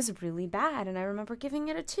mean, it was really bad, and I remember giving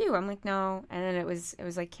it a 2. I'm like, no, and then it was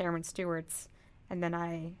like Cameron Stewart's, and then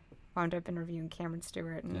I wound up interviewing Cameron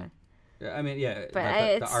Stewart. And I mean,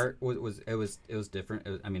 but the art was different.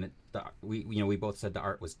 I mean, we both said the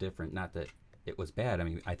art was different, not that it was bad. I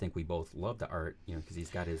mean, I think we both love the art, you know, because he's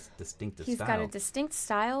got his distinctive style. He's got a distinct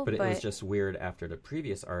style, but it was just weird after the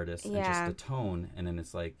previous artist and just the tone, and then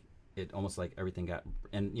it's like, it almost like everything got,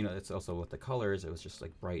 and you know, it's also with the colors, it was just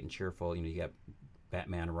like bright and cheerful. You know, you got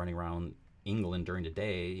Batman running around England during the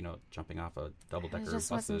day, you know, jumping off a double-decker I just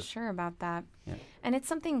buses. wasn't sure about that. Yeah. And it's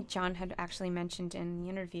something John had actually mentioned in the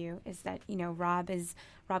interview, is that, you know, Rob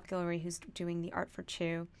Guillory, who's doing the art for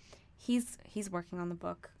Chew, he's working on the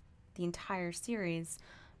book, the entire series,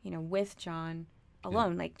 you know, with John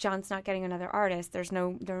alone. Like, John's not getting another artist. There's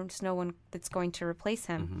no one that's going to replace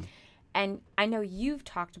him. And I know you've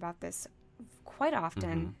talked about this quite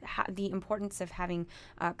often, the importance of having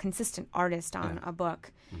a consistent artist on a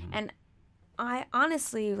book. And I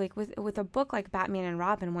honestly, like, with a book like Batman and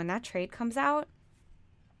Robin, when that trade comes out,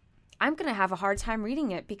 I'm going to have a hard time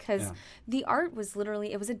reading it, because the art was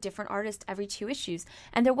literally, it was a different artist every 2 issues.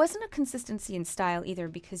 And there wasn't a consistency in style either,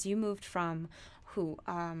 because you moved from who?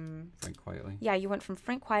 Frank Quitely. Yeah, you went from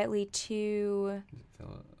Frank Quitely to...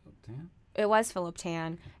 Philip Tan? It was Philip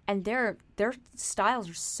Tan, and their styles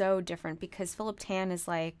are so different, because Philip Tan is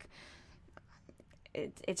like,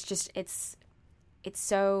 it's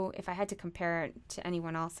so, if I had to compare it to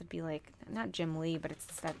anyone else, it'd be like, not Jim Lee, but it's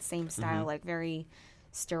that same style, like very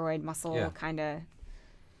steroid muscle kind of.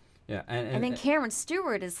 Yeah, and then Cameron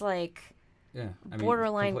Stewart is like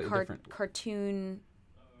borderline cartoon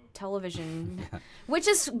television, which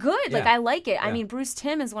is good. Like I like it. I mean, Bruce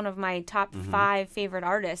Timm is one of my top 5 favorite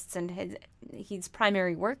artists, and his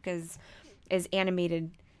primary work is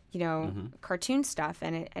animated, cartoon stuff,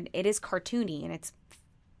 and it is cartoony and it's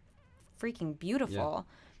freaking beautiful,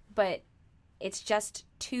 but it's just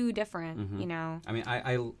too different, I mean,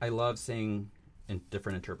 I love seeing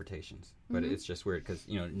different interpretations, but it's just weird because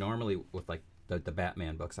normally with like the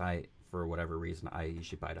Batman books, for whatever reason I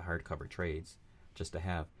usually buy the hardcover trades just to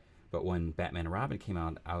have. But when Batman and Robin came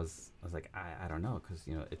out, I was like, I don't know, because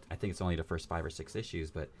I think it's only the first 5 or 6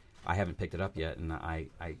 issues, but I haven't picked it up yet, and I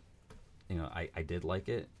did like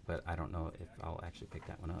it, but I don't know if I'll actually pick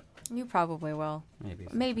that one up. You probably will.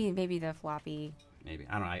 Maybe the floppy. Maybe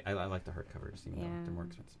I don't know. I like the hardcovers, even though they're more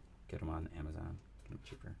expensive. Get them on Amazon, get them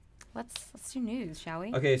cheaper. Let's do news, shall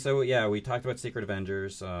we? Okay, so we talked about Secret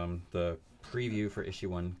Avengers. The preview for issue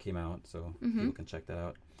 1 came out, so people can check that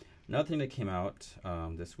out. Another thing that came out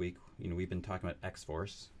this week, we've been talking about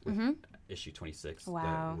X-Force with issue 26. Wow.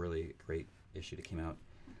 That really great issue that came out.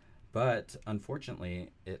 But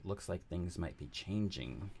unfortunately, it looks like things might be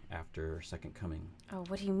changing after Second Coming. Oh,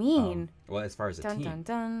 what do you mean? Well, as far as the team, dun,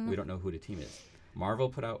 dun. We don't know who the team is. Marvel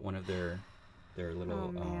put out one of their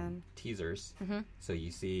little teasers. So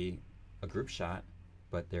you see a group shot,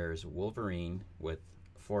 but there's Wolverine with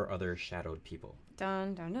 4 other shadowed people.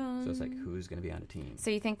 Dun, dun, dun. So it's like, who's going to be on the team?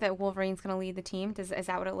 So you think that Wolverine's going to lead the team? Is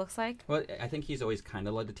that what it looks like? Well, I think he's always kind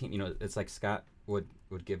of led the team. It's like Scott would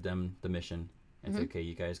give them the mission and say, okay,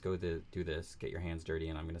 you guys go do this, get your hands dirty,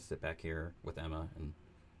 and I'm going to sit back here with Emma and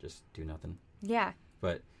just do nothing. Yeah.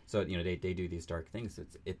 But so they do these dark things.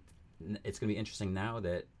 It's going to be interesting now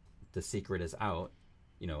that the secret is out.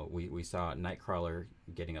 We saw Nightcrawler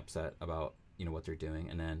getting upset about what they're doing,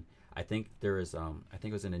 and then I think there is I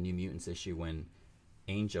think it was in a New Mutants issue when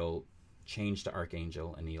Angel changed to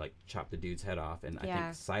Archangel and he like chopped the dude's head off, and I think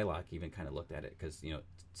Psylocke even kind of looked at it because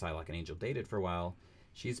Psylocke and Angel dated for a while.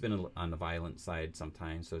 She's been on the violent side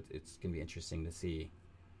sometimes, so it's gonna be interesting to see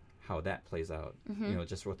how that plays out.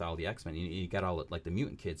 Just with all the X-Men, you got all like the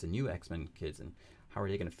mutant kids and new X-Men kids, and how are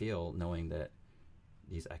they gonna feel knowing that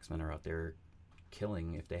these X-Men are out there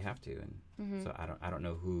killing if they have to? And so I don't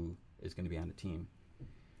know who is going to be on the team.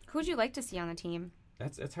 Who would you like to see on the team?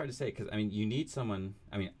 That's hard to say because you need someone.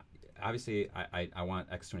 Obviously I want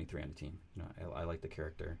X-23 on the team. I like the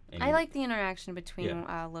character. And I like the interaction between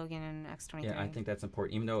Logan and X-23. Yeah, I think that's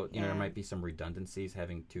important. Even though there might be some redundancies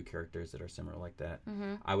having 2 characters that are similar like that.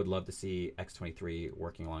 I would love to see X-23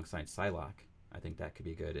 working alongside Psylocke. I think that could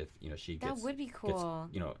be good if she gets. That would be cool.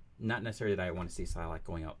 Not necessarily that I want to see Psylocke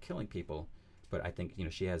going out killing people, but I think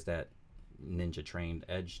she has that ninja trained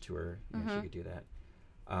edge to her. She could do that.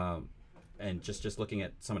 And just looking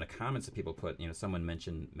at some of the comments that people put, someone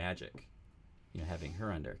mentioned Magic, having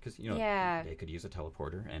her on there because they could use a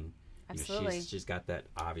teleporter, and she's got that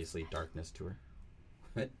obviously darkness to her.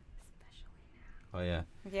 Especially now. Oh yeah.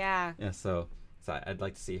 Yeah. Yeah. So I'd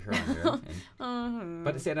like to see her on there.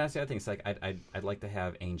 But see, that's the other thing. It's like I'd like to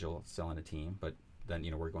have Angel still on the team, but then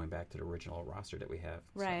we're going back to the original roster that we have.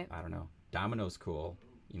 Right. So, I don't know. Domino's cool.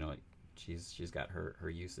 She's got her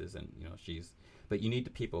uses, and but you need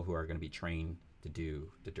the people who are going to be trained to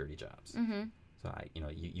do the dirty jobs. So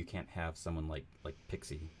you can't have someone like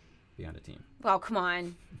Pixie be on the team. Well, come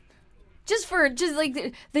on. Just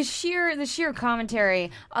like the sheer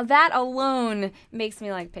commentary that alone makes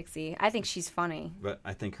me like Pixie. I think she's funny. But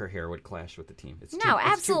I think her hair would clash with the team. It's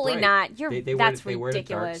absolutely too not. That's ridiculous. They wear the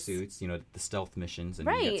dark suits, the stealth missions, and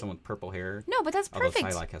you get someone with purple hair. No, but that's perfect.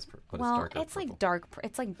 Although Psylocke has it's like dark.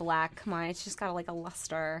 It's like black. Come on, it's just got like a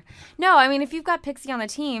luster. No, I mean if you've got Pixie on the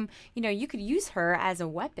team, you could use her as a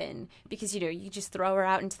weapon because you just throw her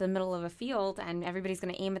out into the middle of a field and everybody's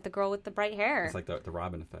going to aim at the girl with the bright hair. It's like the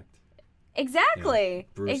Robin effect. Exactly.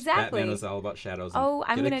 Bruce, exactly. Batman was all about shadows. And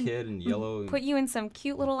I'm get gonna a kid in yellow. And put you in some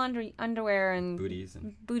cute little underwear and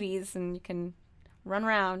booties, and you can run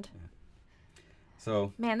around. Yeah.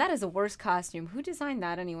 So, man, that is the worst costume. Who designed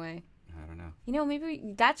that anyway? I don't know.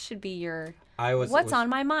 Maybe that should be your. What's on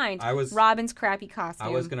my mind? Robin's crappy costume.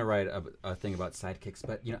 I was gonna write a thing about sidekicks,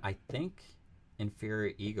 but I think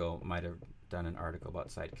Inferior Ego might have done an article about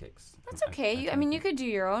sidekicks. That's okay. You could do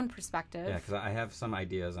your own perspective. Yeah, because I have some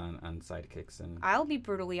ideas on sidekicks, and I'll be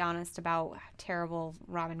brutally honest about terrible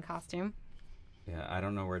Robin costume. Yeah, I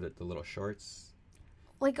don't know where the little shorts.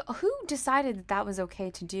 Like, who decided that was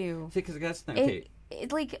okay to do? See, because that's the thing.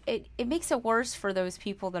 Okay. It makes it worse for those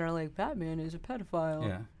people that are like, Batman is a pedophile.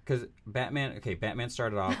 Yeah, because Batman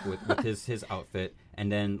started off with his outfit,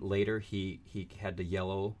 and then later he had the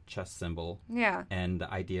yellow chest symbol. Yeah. And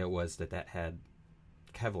the idea was that had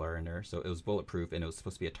Kevlar in there, so it was bulletproof, and it was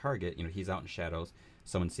supposed to be a target. He's out in shadows.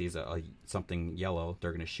 Someone sees something yellow,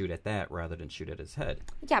 they're going to shoot at that rather than shoot at his head.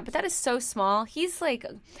 Yeah, but that is so small. He's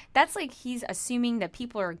he's assuming that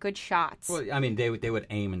people are good shots. Well, I mean, they would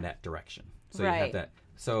aim in that direction. So right. You have that.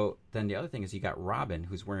 So then the other thing is you got Robin,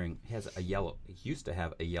 who's used to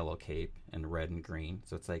have a yellow cape and red and green.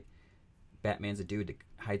 So it's like, Batman's a dude that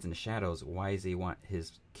hides in the shadows. Why does he want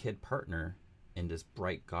his kid partner in this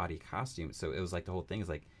bright, gaudy costume? So it was like the whole thing is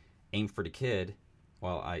like, aim for the kid.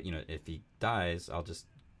 Well, if he dies, I'll just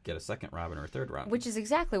get a second Robin or a third Robin. Which is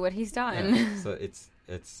exactly what he's done. Yeah. So it's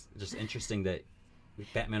just interesting that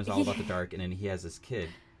Batman is all about the dark, and then he has this kid,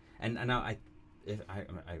 and now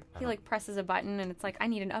he like presses a button, and it's like, I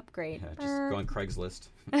need an upgrade. Yeah, just go on Craigslist.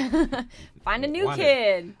 Find a new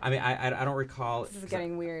kid. I mean, I don't recall. This is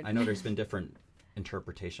getting weird. I know there's been different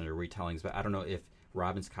interpretations or retellings, but I don't know if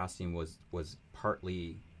Robin's costume was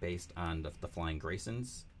partly based on the Flying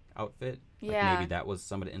Grayson's outfit. Like maybe that was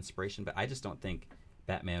some of the inspiration, but I just don't think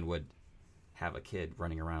Batman would have a kid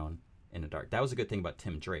running around in the dark. That was a good thing about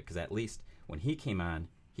Tim Drake, because at least when he came on,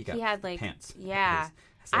 he had like pants. Yeah.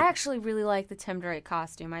 I actually really like the Tim Drake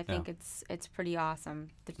costume. I think it's pretty awesome,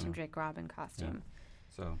 the Tim Drake Robin costume.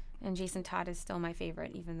 Yeah. And Jason Todd is still my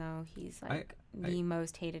favorite, even though he's the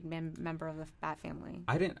most hated member of the Bat family.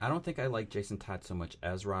 I don't think I like Jason Todd so much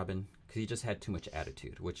as Robin, because he just had too much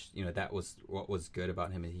attitude. Which that was what was good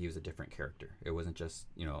about him. He was a different character. It wasn't just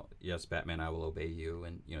yes, Batman, I will obey you,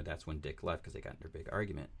 and that's when Dick left because they got in their big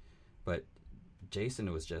argument. But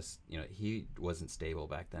Jason was just he wasn't stable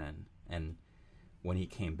back then, and when he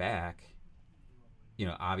came back,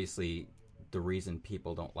 obviously the reason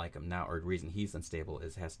people don't like him now, or the reason he's unstable,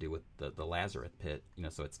 has to do with the Lazarus pit.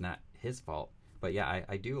 So it's not his fault. But yeah,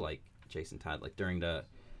 I do like Jason Todd. Like during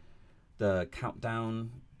the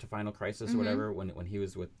countdown to Final Crisis or whatever, when he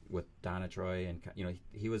was with Donna Troy, and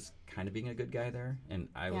he was kind of being a good guy there, and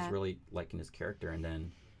I was really liking his character. And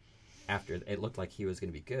then after, it looked like he was going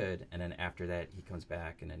to be good, and then after that he comes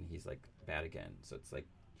back and then he's like bad again. So it's like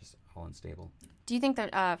just all unstable. Do you think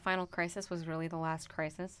that Final Crisis was really the last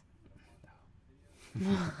crisis?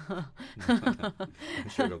 I'm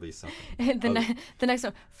sure it'll be something. The next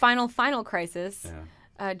one, Final Crisis.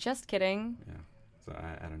 Yeah. Just kidding. Yeah. So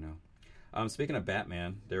I don't know. Speaking of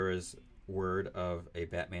Batman, there is word of a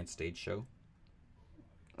Batman stage show.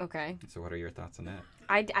 Okay. So what are your thoughts on that?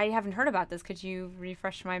 I haven't heard about this. Could you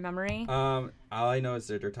refresh my memory? All I know is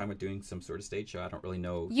that they're talking about doing some sort of stage show. I don't really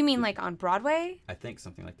know. You mean like on Broadway? I think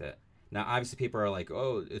something like that. Now, obviously, people are like,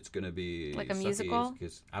 "Oh, it's going to be like a musical."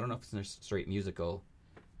 Because I don't know if it's a straight musical,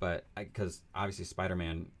 but because obviously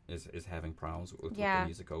Spider-Man is having problems with the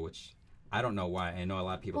musical, which I don't know why. I know a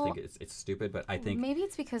lot of people think it's stupid, but I think maybe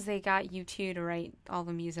it's because they got U2 to write all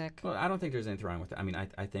the music. Well, I don't think there's anything wrong with it. I mean,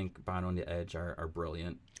 I think Bono and the Edge are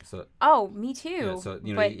brilliant. So me too. Yeah, so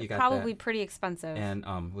but you got probably that. Pretty expensive. And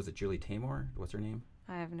was it Julie Taymor? What's her name?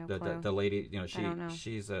 I have no clue. The lady, I don't know.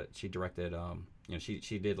 she directed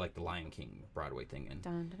she did like the Lion King Broadway thing, and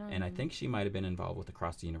dun, dun, dun. And I think she might have been involved with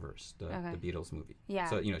Across the Universe, the Beatles movie. Yeah.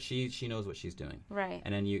 So she knows what she's doing. Right.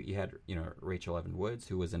 And then you had Rachel Evan Woods,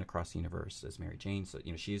 who was in Across the Universe as Mary Jane. So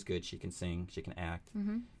she's good. She can sing. She can act.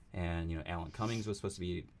 Mm-hmm. And Alan Cummings was supposed to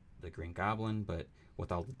be the Green Goblin, but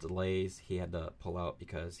with all the delays, he had to pull out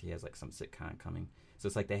because he has like some sitcom coming. So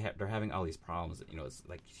it's like they're having all these problems. It's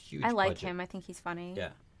like huge. I like budget. him. I think he's funny. Yeah,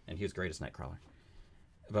 and he was great as Nightcrawler.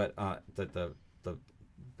 But the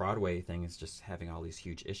Broadway thing is just having all these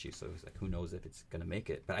huge issues. So it's like, who knows if it's going to make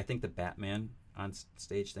it? But I think the Batman on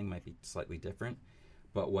stage thing might be slightly different.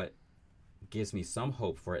 But what gives me some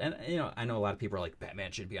hope for it, and I know a lot of people are like,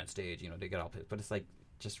 Batman should be on stage. They get all pissed, but it's like,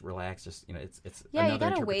 just relax. Just it's another you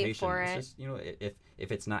gotta interpretation. wait for it. It's just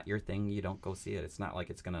if it's not your thing, you don't go see it. It's not like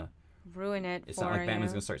it's gonna ruin it. It's not like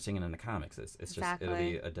Batman's gonna start singing in the comics. It's exactly. just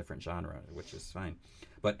it'll be a different genre, which is fine.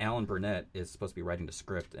 But Alan Burnett is supposed to be writing the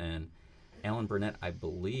script, and Alan Burnett, I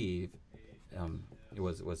believe,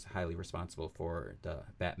 was highly responsible for the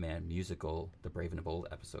Batman musical, The Brave and the Bold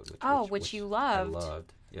episode. Which you loved. I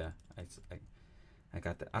loved. Yeah, I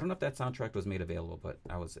got that. I don't know if that soundtrack was made available, but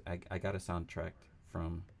I got a soundtrack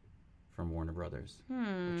from Warner Brothers,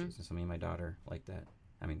 which is something my daughter liked that.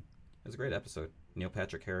 I mean, it was a great episode. Neil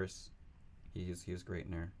Patrick Harris, he was great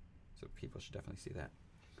in there, so people should definitely see that.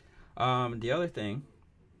 The other thing,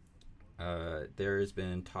 there has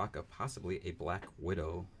been talk of possibly a Black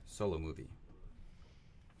Widow solo movie.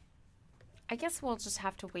 I guess we'll just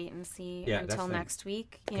have to wait and see Yeah, until that's the- next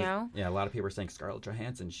week. You know. Yeah, a lot of people are saying Scarlett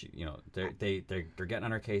Johansson. They're getting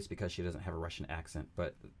on her case because she doesn't have a Russian accent.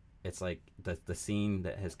 But it's like the scene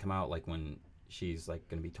that has come out, like when she's like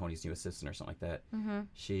going to be Tony's new assistant or something like that. Mm-hmm.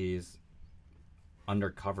 She's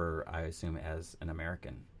undercover, I assume, as an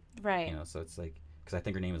American. Right. You know, so it's like because I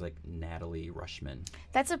think her name is like Natalie Rushman.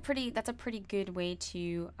 That's a pretty good way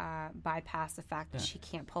to bypass the fact that Yeah. she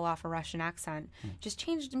can't pull off a Russian accent. Just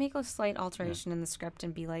make a slight alteration in the script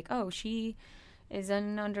and be like, oh, she is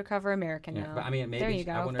an undercover American now. But I mean, maybe there you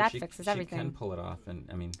go. I wonder That if fixes she everything. can pull it off. And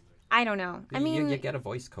I mean, I don't know. I mean, you get a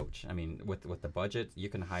voice coach. I mean, with the budget, you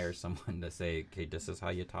can hire someone to say, okay, this is how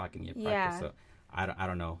you talk and you practice. Yeah. So I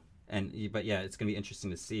don't know. But yeah, it's gonna be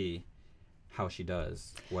interesting to see how she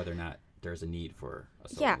does, whether or not there's a need for a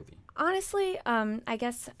solo movie. Honestly, I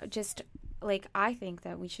guess just like I think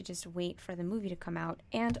that we should just wait for the movie to come out,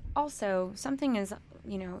 and also something as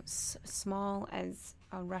small as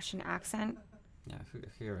a Russian accent. Yeah, who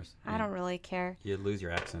cares? I don't really care. You lose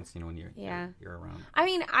your accents, when you're around. I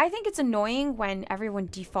mean, I think it's annoying when everyone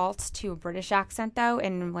defaults to a British accent though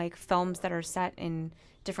in like films that are set in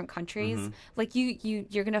different countries. Mm-hmm. Like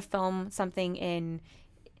you're gonna film something in,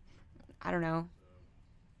 I don't know.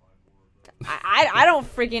 I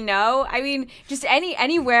don't freaking know. I mean, just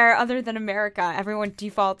anywhere other than America, everyone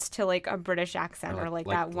defaults to like a British accent or like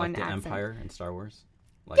that one the accent. Empire in Star Wars.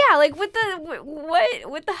 Yeah, like what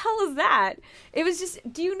the hell is that? It was just.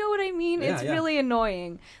 Do you know what I mean? Yeah, It's yeah. really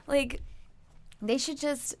annoying. Like they should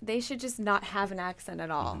just not have an accent at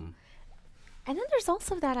all. Mm-hmm. And then there's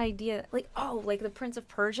also that idea, like the Prince of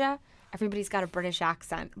Persia. Everybody's got a British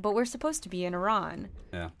accent, but we're supposed to be in Iran.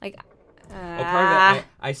 Yeah. Like, Well, part of it,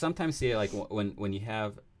 I sometimes see it like when you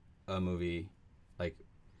have a movie, like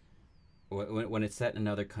when it's set in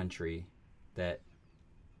another country, that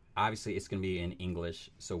obviously it's going to be in English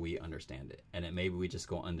so we understand it, and maybe we just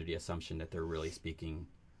go under the assumption that they're really speaking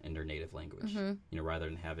in their native language, rather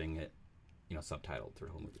than having it, subtitled through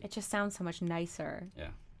the whole movie. it just sounds so much nicer. Yeah,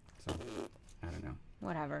 so I don't know.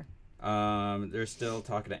 Whatever. They're still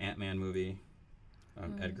talking to Ant-Man movie.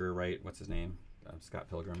 Edgar Wright, what's his name? Scott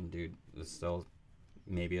Pilgrim, dude, is still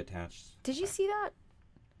maybe attached. Did you see that,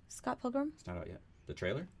 Scott Pilgrim? It's not out yet. The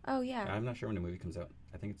trailer? Oh yeah. I'm not sure when the movie comes out.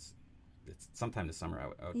 I think it's sometime this summer.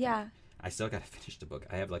 I would Yeah. think. I still got to finish the book.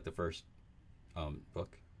 I have like the first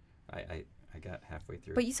book. I got halfway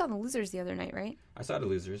through. But you saw The Losers the other night, right? I saw The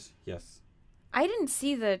Losers. Yes. I didn't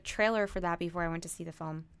see the trailer for that before I went to see the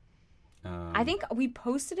film. I think we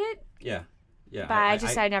posted it. Yeah. Yeah.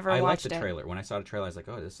 But I never I watched liked the it. trailer. When I saw the trailer, I was like,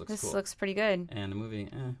 "Oh, this looks This cool." looks pretty good. And the movie,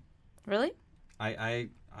 Really? I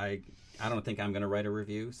don't think I'm gonna write a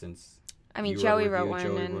review since. I mean, you Joey wrote wrote one.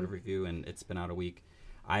 Joey And wrote a review, and it's been out a week.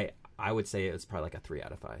 I would say it's probably like a 3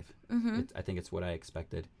 out of 5. Mm-hmm. I think it's what I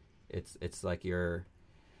expected. It's like your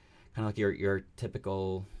kind of like your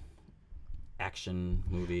typical action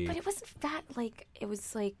movie. But it wasn't that like it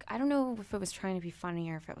was like I don't know if it was trying to be funny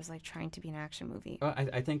or if it was like trying to be an action movie. Well,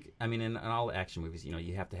 I think in all action movies,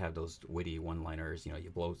 you have to have those witty one-liners. You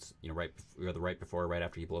blow, right before, right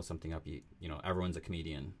after you blow something up, everyone's a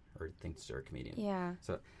comedian or thinks they're a comedian. Yeah.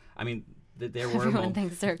 So, I mean, there were Everyone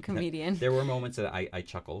thinks they're a comedian. There were moments that I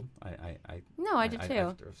chuckled. No, I did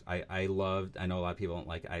too. I loved. I know a lot of people don't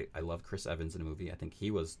like. I love Chris Evans in the movie. I think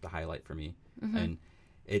he was the highlight for me, and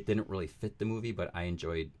it didn't really fit the movie, but I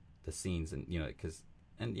enjoyed the scenes, and because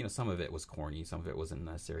some of it was corny, some of it wasn't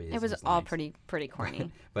necessary. It was all pretty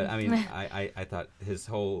corny. But I mean, I thought his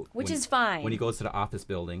whole is fine when he goes to the office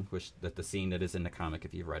building, which the scene that is in the comic,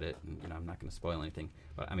 if you've read it, and I'm not going to spoil anything,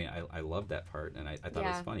 but I mean, I loved that part, and I thought it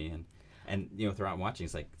was funny, and throughout watching,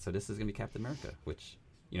 it's like, so this is going to be Captain America, which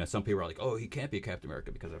some people are like, oh, he can't be Captain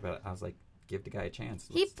America because of it. I was like, give the guy a chance.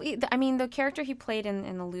 I mean, the character he played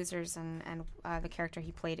in The Losers and the character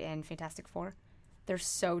he played in Fantastic Four, they're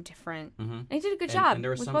so different. Mm-hmm. And he did a good job. And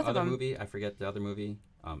there was with some both other of them. movie, I forget the other movie.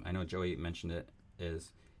 I know Joey mentioned it.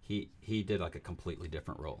 Is he did like a completely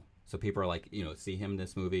different role. So people are like, see him in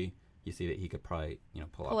this movie, you see that he could probably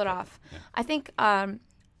pull it off. Yeah. I think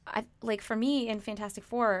like for me in Fantastic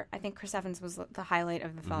Four, I think Chris Evans was the highlight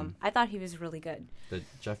of the film. I thought he was really good. The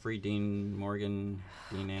Jeffrey Dean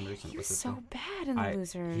Anderson. He was so bad in The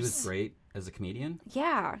Losers. He was great as a comedian.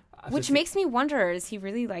 Yeah, which makes me wonder: is he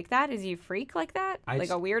really like that? Is he a freak like that? A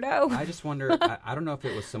weirdo? I just wonder. I don't know if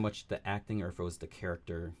it was so much the acting or if it was the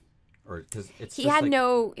character, or because it's.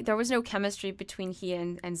 There was no chemistry between he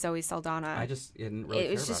and Zoe Saldana. I just didn't really.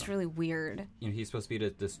 It was just really weird. He's supposed to be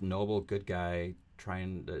this noble, good guy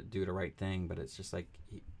trying to do the right thing, but it's just like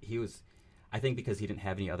he was. I think because he didn't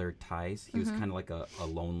have any other ties, he was kind of like a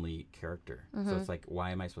lonely character. So it's like,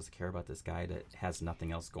 why am I supposed to care about this guy that has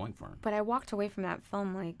nothing else going for him? But I walked away from that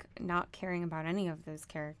film like not caring about any of those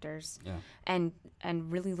characters, and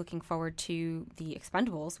really looking forward to the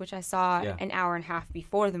Expendables, which I saw an hour and a half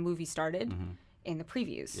before the movie started in the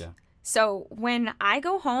previews. Yeah. So when I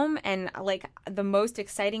go home and like the most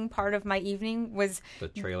exciting part of my evening was The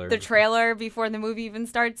trailer. the trailer before the movie even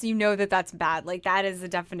starts, you know that that's bad. Like that is the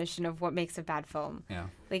definition of what makes a bad film. Yeah.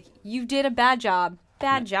 Like you did a bad job.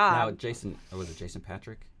 Bad job. Now Jason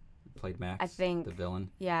Patrick played Max, I think. the villain.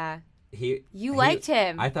 Yeah. You liked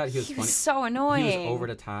him. I thought he was funny. So annoying. He was over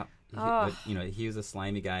the top. But, you know, he was a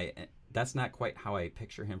slimy guy. That's not quite how I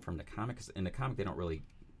picture him from the comic. 'Cause in the comic, they don't really,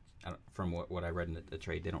 from what I read in the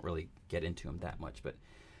trade, they don't really get into him that much. But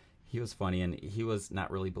he was funny, and he was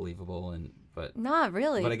not really believable. But not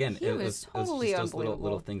really. But again, he was totally just those unbelievable.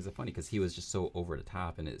 little things are funny because he was just so over the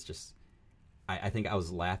top, and it's just, I think I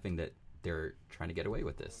was laughing that they're trying to get away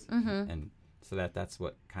with this, and so that's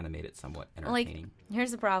what kind of made it somewhat entertaining. Like,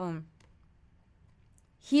 here's the problem.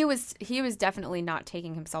 He was definitely not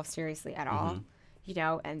taking himself seriously at all. You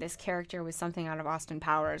know, and this character was something out of Austin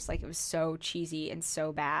Powers. Like, it was so cheesy and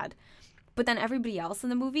so bad. But then everybody else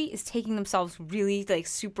in the movie is taking themselves really, like,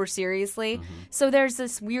 super seriously. So there's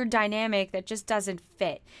this weird dynamic that just doesn't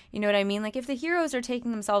fit. You know what I mean? Like, if the heroes are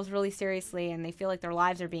taking themselves really seriously and they feel like their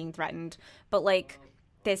lives are being threatened, but, like,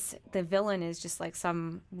 the villain is just, like,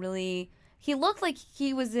 some really... He looked like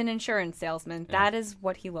he was an insurance salesman. Yeah. That is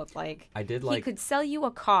what he looked like. I did He like... could sell you a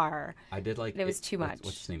car. I did like... It was too much.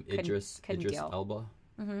 What's his name? Couldn't Idris deal. Elba?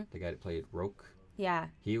 The guy that played Roke? Yeah.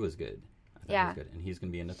 He was good. I thought he was good. And he's going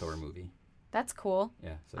to be in the Thor movie. That's cool.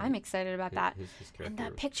 Yeah. So I'm excited about that. His character And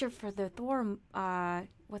that was- picture for the Thor,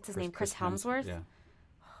 what's his name? Chris Hemsworth? Yeah.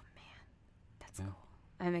 That's cool.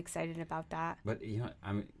 I'm excited about that. But you know,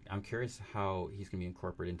 I'm curious how he's gonna be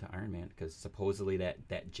incorporated into Iron Man because supposedly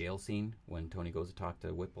that jail scene when Tony goes to talk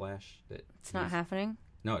to Whiplash It's not happening.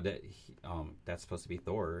 No, that's supposed to be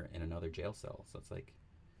Thor in another jail cell. So it's like,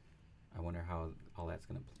 I wonder how all that's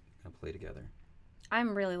gonna play together.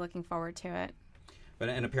 I'm really looking forward to it. But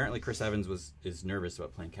and apparently Chris Evans is nervous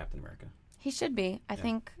about playing Captain America. He should be. I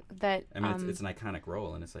think that. I mean, it's an iconic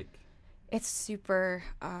role, and it's like. It's super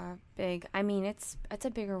big. I mean, it's a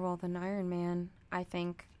bigger role than Iron Man, I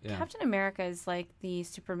think. Yeah. Captain America is like the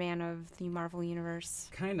Superman of the Marvel Universe.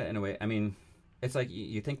 Kind of, in a way. I mean, it's like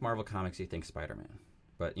you think Marvel Comics, you think Spider-Man.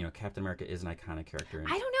 But, you know, Captain America is an iconic character. And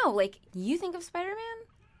I don't know. Like, you think of Spider-Man?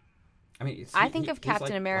 I mean, I think of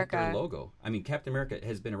Captain like, America. Like their logo. I mean, Captain America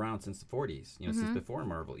has been around since the 40s, you know, since before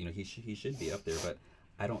Marvel. You know, he should be up there, but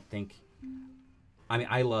I don't think... I mean,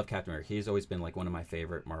 I love Captain America. He's always been like one of my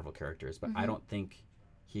favorite Marvel characters, but I don't think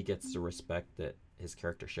he gets the respect that his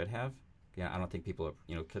character should have. Yeah, I don't think people, have,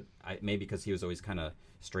 you know, maybe because he was always kind of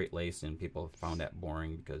straight-laced and people found that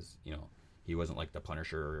boring because, you know, he wasn't like the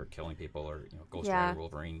Punisher or killing people or, you know, Ghost Rider,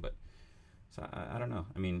 Wolverine, but so I don't know.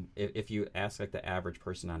 I mean, if you ask like the average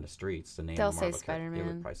person on the streets the name They'll of Marvel say Spider-Man. they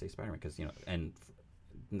would probably say Spider-Man because, you know, and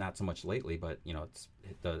not so much lately, but, you know, it's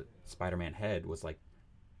the Spider-Man head was like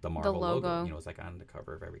the Marvel logo. You know, it's like on the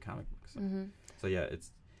cover of every comic book. So yeah,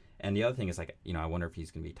 and the other thing is like, you know, I wonder if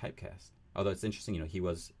he's going to be typecast. Although it's interesting, you know, he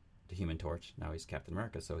was the Human Torch, now he's Captain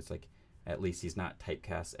America, so it's like at least he's not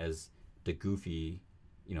typecast as the goofy,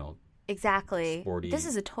 you know, exactly. Sporty. This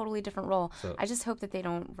is a totally different role. So, I just hope that they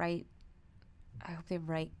don't write. I hope they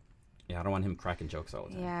write. Yeah, I don't want him cracking jokes all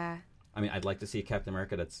the time. Yeah. I mean, I'd like to see Captain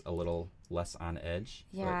America that's a little less on edge.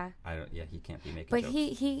 Yeah. But I don't. Yeah, he can't be making. But jokes.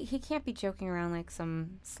 he can't be joking around like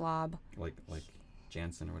some slob. like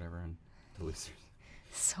Jansen or whatever and the Losers.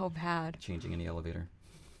 So bad. Changing in the elevator.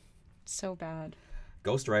 So bad.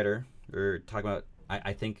 Ghost Rider. We're talking about.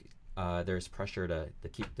 I think there's pressure to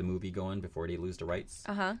keep the movie going before they lose the rights.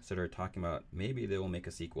 So they're talking about maybe they will make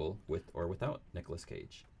a sequel with or without Nicolas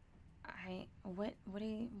Cage.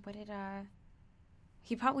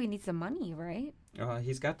 He probably needs the money, right?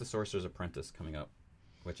 He's got The Sorcerer's Apprentice coming up,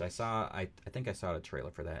 which I saw. I think I saw a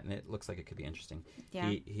trailer for that, and it looks like it could be interesting. Yeah.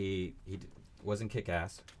 He was in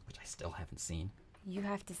Kick-Ass, which I still haven't seen. You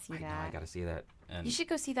have to see I know, that. I got to see that. And You should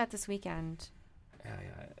go see that this weekend. Yeah.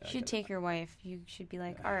 You should take your wife. You should be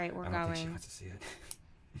like, all right, we're I don't going. think she wants to see it.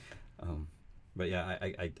 But yeah,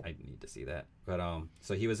 I need to see that. But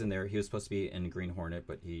so he was in there. He was supposed to be in Green Hornet,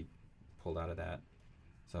 but he pulled out of that.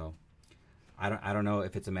 So I don't know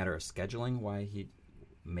if it's a matter of scheduling why he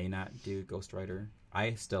may not do Ghost Rider.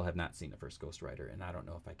 I still have not seen the first Ghost Rider, and I don't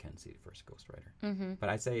know if I can see the first Ghost Rider. But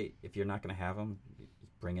I'd say if you're not going to have him,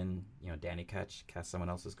 bring in Danny Ketch, cast someone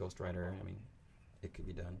else's Ghost Rider. I mean, it could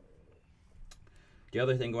be done. The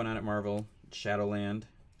other thing going on at Marvel, Shadowland.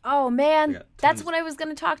 Oh man, I got that's tons- what I was going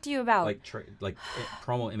to talk to you about.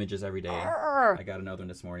 promo images every day. Arr. I got another one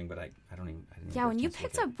this morning, but I didn't even Yeah, get a when you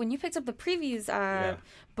chance to look picked up the previews Yeah.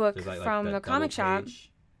 book There's from the that comic double shop.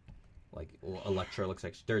 page, like Elektra looks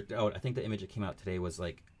like I think the image that came out today was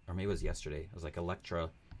like, or maybe it was yesterday. It was like Elektra,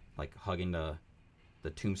 like hugging the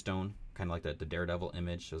tombstone, kind of like the Daredevil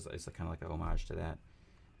image. So it's kind of like a homage to that.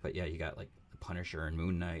 But yeah, you got like the Punisher and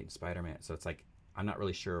Moon Knight and Spider-Man. So it's like I'm not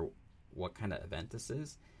really sure what kind of event this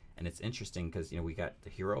is, and it's interesting because we got the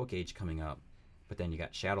Heroic Age coming up, but then you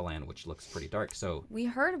got Shadowland, which looks pretty dark. So We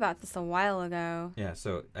heard about this a while ago. yeah,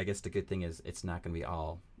 so I guess the good thing is it's not going to be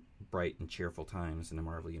all bright and cheerful times in the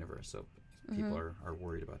Marvel Universe, so people are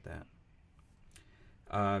worried about that.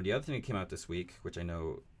 The other thing that came out this week, which I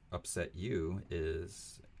know upset you,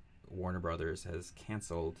 is Warner Brothers has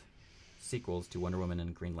canceled sequels to Wonder Woman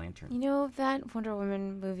and Green Lantern. You know, that Wonder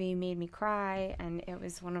Woman movie made me cry, and it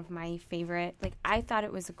was one of my favorite. Like, I thought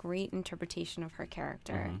it was a great interpretation of her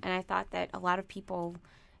character, and I thought that a lot of people,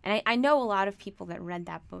 and I know a lot of people that read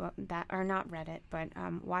that book, that or not read it, but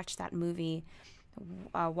watched that movie,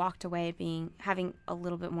 walked away having a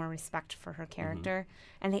little bit more respect for her character,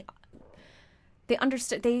 and they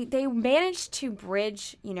understood. They managed to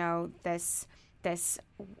bridge, this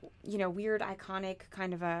weird iconic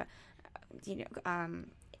kind of a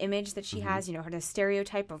image that she has, her the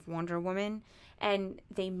stereotype of Wonder Woman, and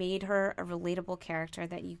they made her a relatable character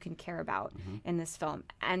that you can care about in this film,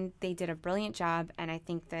 and they did a brilliant job, and I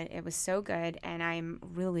think that it was so good, and I'm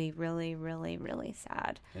really, really, really, really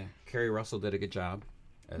sad. Yeah, Kerry Russell did a good job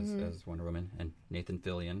as Wonder Woman, and Nathan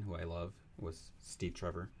Fillion, who I love, was Steve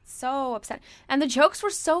Trevor. So upset, and the jokes were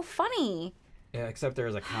so funny. Yeah, except there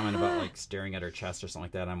was a comment about like staring at her chest or something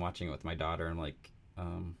like that. I'm watching it with my daughter, and I'm like,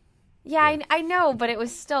 Yeah. I know, but it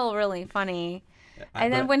was still really funny.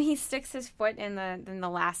 And then but- when he sticks his foot in the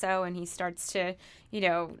lasso and he starts to,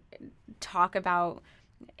 talk about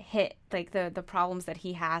the problems that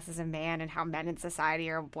he has as a man and how men in society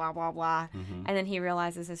are blah blah blah, and then he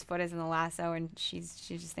realizes his foot is in the lasso and she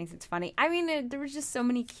just thinks it's funny. I mean, there was just so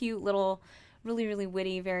many cute little, really really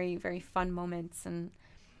witty, very very fun moments, and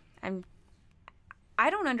I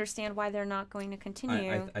don't understand why they're not going to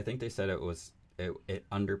continue. I think they said it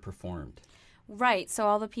underperformed. Right, so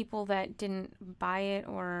all the people that didn't buy it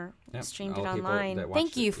or streamed it all the people online, that thank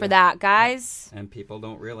watched you it, for that, guys. And people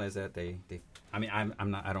don't realize that they I mean, I'm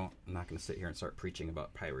not going to sit here and start preaching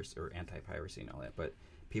about piracy or anti-piracy and all that, but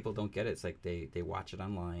people don't get it. It's like they watch it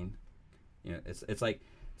online. It's like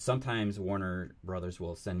sometimes Warner Brothers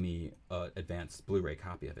will send me an advanced Blu-ray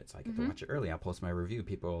copy of it, so I get to watch it early. I'll post my review.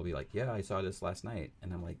 People will be like, "Yeah, I saw this last night,"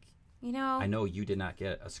 and I'm like, I know you did not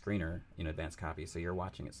get a screener, advanced copy, so you're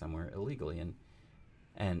watching it somewhere illegally,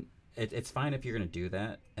 and it's fine if you're going to do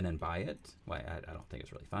that and then buy it. Well, I don't think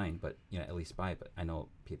it's really fine, but at least buy it. But I know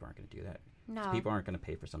people aren't going to do that. No, People aren't going to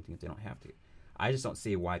pay for something if they don't have to. I just don't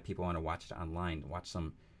see why people want to watch it online, watch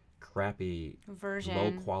some crappy version,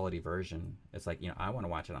 low quality version. It's like I want to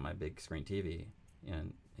watch it on my big screen TV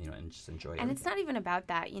and just enjoy it. And it's not even about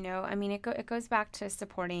that, I mean, it goes back to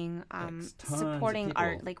supporting Tons of supporting people.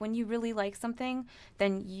 art. Like when you really like something,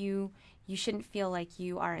 then you shouldn't feel like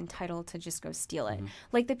you are entitled to just go steal it.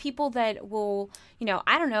 Like the people that will,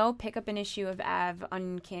 I don't know, pick up an issue of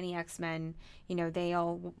Uncanny X-Men,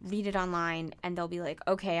 they'll read it online and they'll be like,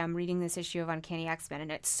 okay, I'm reading this issue of Uncanny X-Men and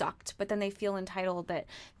it sucked. But then they feel entitled that,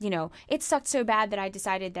 it sucked so bad that I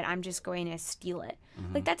decided that I'm just going to steal it.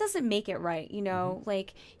 Like that doesn't make it right,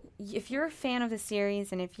 like if you're a fan of the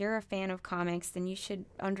series and if you're a fan of comics, then you should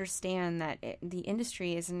understand that the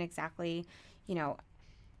industry isn't exactly,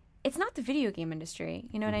 it's not the video game industry.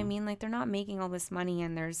 You know what I mean? Like they're not making all this money,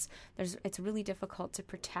 and it's really difficult to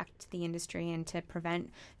protect the industry and to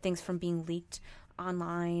prevent things from being leaked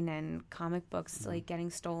online and comic books like getting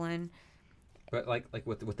stolen. But like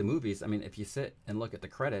with the movies, I mean, if you sit and look at the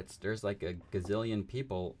credits, there's like a gazillion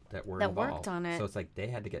people that were involved. Worked on it. So it's like they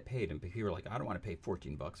had to get paid, and people are like, I don't want to pay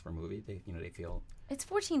 $14 for a movie. They they feel it's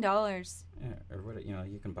 $14. or what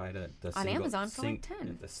you can buy the on single, Amazon for like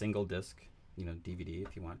 $10. The single disc DVD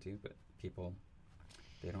if you want to, but people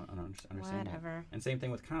they don't understand Whatever. that. And same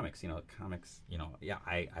thing with comics. Comics.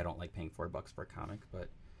 I don't like paying $4 for a comic, but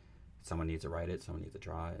someone needs to write it, someone needs to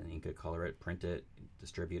draw it, and ink it, color it, print it,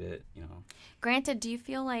 distribute it. Granted, do you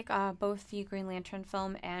feel like both the Green Lantern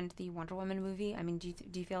film and the Wonder Woman movie? I mean, do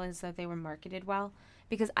you feel as though they were marketed well?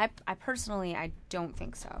 Because I personally I don't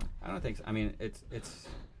think so. I don't think so. I mean,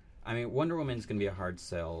 I mean, Wonder Woman's going to be a hard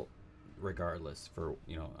sell regardless for,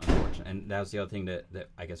 unfortunately. And that was the other thing that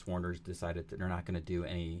I guess Warner's decided that they're not going to do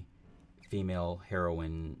any female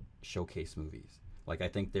heroine showcase movies. Like, I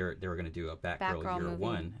think they were going to do a Batgirl Year movie.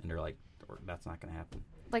 One, and they're like, that's not going to happen.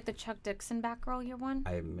 like the Chuck Dixon Batgirl year one?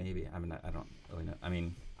 I don't really know. I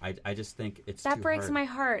mean, I just think it's that too breaks hard. my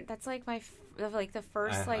heart. That's like the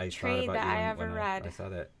first I trade thought that about you I when ever read. I saw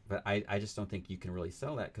that, but I just don't think you can really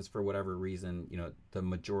sell that because for whatever reason, the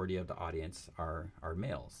majority of the audience are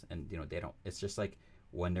males, and they don't. It's just like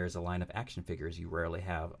when there's a line of action figures, you rarely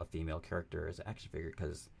have a female character as an action figure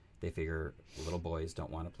because they figure little boys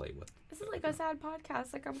don't want to play with. This is like a sad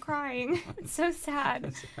podcast. Like I'm crying. It's so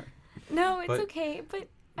sad. No, it's okay, but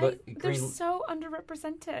they're so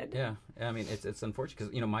underrepresented. Yeah, I mean it's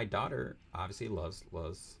unfortunate because my daughter obviously loves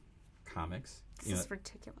comics. This is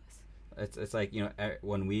ridiculous. It's like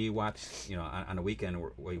when we watch on a weekend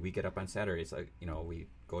we get up on Saturday. It's like we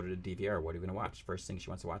go to the DVR. What are we going to watch? First thing she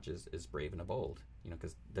wants to watch is Brave and the Bold.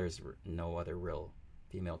 Because there's no other real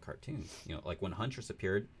female cartoons. Like when Huntress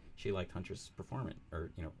appeared, she liked Huntress' performance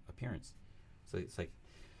or appearance. So it's like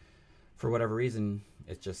for whatever reason,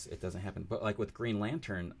 it doesn't happen. But like with Green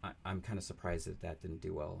Lantern, I'm kind of surprised that didn't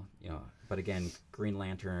do well. But again, Green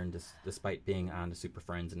Lantern, despite being on the Super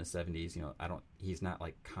Friends in the 70s, he's not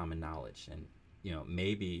like common knowledge. And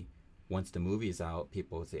maybe once the movie's out,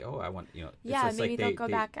 people will say, "Oh, I want." Yeah, it's maybe they'll go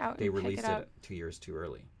back out. They and released pick it 2 years too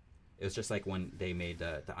early. It was just like when they made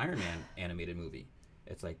the Iron Man animated movie.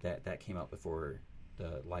 It's like that came out before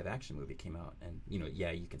the live action movie came out, and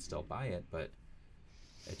you can still buy it, but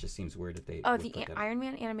it just seems weird that they. Oh, the Iron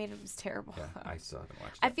Man animated was terrible. Yeah, I still haven't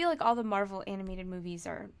watched it. I feel like all the Marvel animated movies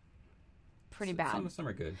are pretty bad. Some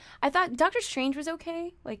are good. I thought Doctor Strange was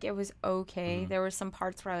okay. Like it was okay. Mm-hmm. There were some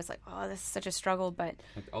parts where I was like, "Oh, this is such a struggle," but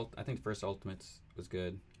I think the first Ultimates was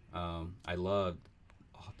good. I loved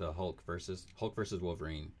the Hulk versus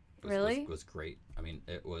Wolverine. Was great. I mean,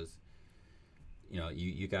 it was.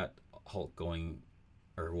 You got Hulk going,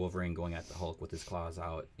 or Wolverine going at the Hulk with his claws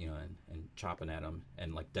out, and chopping at him,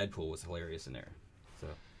 and like Deadpool was hilarious in there. So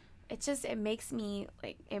it makes me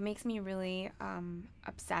really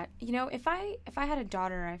upset. If I had a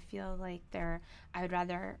daughter, I feel like I would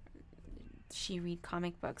rather she read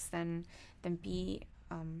comic books than be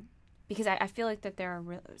because I feel like that there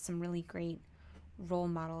are some really great role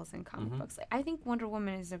models in comic books. Like, I think Wonder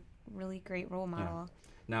Woman is a really great role model. Yeah.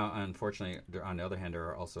 Now, unfortunately, on the other hand, there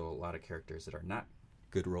are also a lot of characters that are not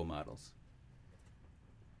good role models.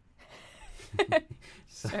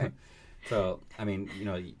 So I mean,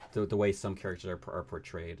 the way some characters are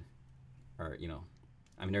portrayed, are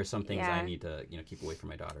I mean, there's some things I need to keep away from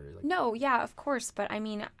my daughter. Like, no, yeah, of course, but I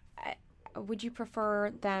mean, would you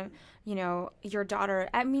prefer them, your daughter?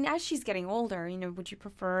 I mean, as she's getting older, would you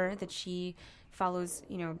prefer that she follows,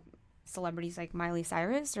 celebrities like Miley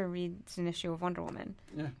Cyrus, or reads an issue of Wonder Woman,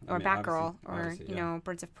 or Batgirl, or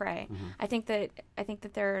Birds of Prey? Mm-hmm. I think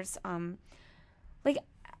that there's like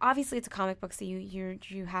obviously it's a comic book, so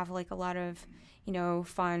you have like a lot of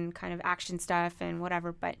fun kind of action stuff and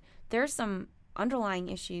whatever, but there's some underlying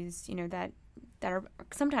issues that are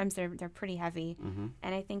sometimes they're pretty heavy,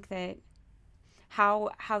 and I think that how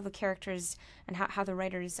the characters and how the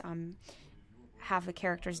writers have the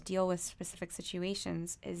characters deal with specific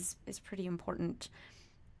situations is pretty important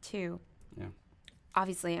too. Yeah.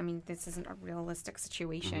 Obviously, I mean, this isn't a realistic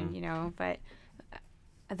situation, but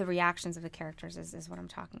the reactions of the characters is what I'm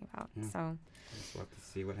talking about. Yeah. So we'll have to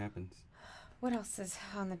see what happens. What else is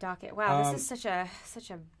on the docket? Wow, this is such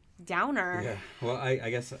a downer. Yeah. Well, I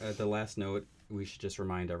guess the last note, we should just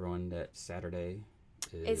remind everyone that Saturday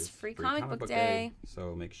is free comic book day.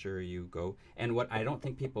 So make sure you go. And what I don't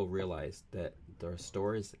think people realize that the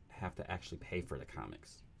stores have to actually pay for the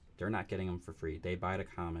comics. They're not getting them for free. They buy the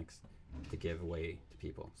comics to give away to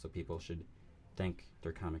people. So people should thank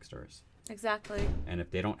their comic stores. Exactly. And if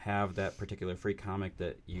they don't have that particular free comic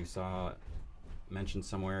that you saw mentioned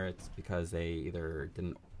somewhere, it's because they either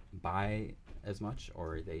didn't buy as much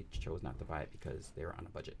or they chose not to buy it because they were on a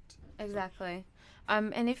budget. Exactly.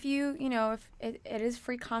 And if if it is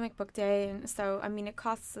free comic book day, and so, I mean, it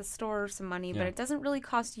costs the store some money, but it doesn't really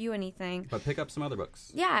cost you anything. But pick up some other books.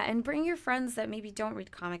 Yeah, and bring your friends that maybe don't read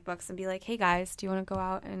comic books and be like, hey guys, do you want to go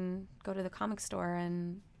out and go to the comic store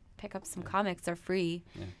and pick up some comics? They're free.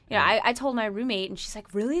 Yeah. I told my roommate, and she's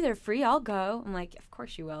like, really? They're free? I'll go. I'm like, of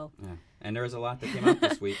course you will. Yeah. And there's a lot that came out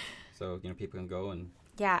this week, so, people can go and...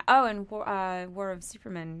 Yeah. Oh, and War of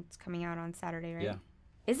Superman is coming out on Saturday, right? Yeah.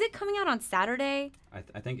 Is it coming out on Saturday?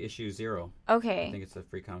 I think issue 0. Okay. I think it's a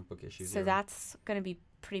free comic book issue 0. So that's going to be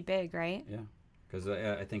pretty big, right? Yeah. Because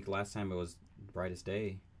I think last time it was Brightest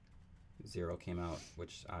Day, 0 came out,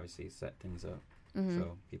 which obviously set things up. Mm-hmm.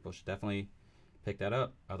 So people should definitely pick that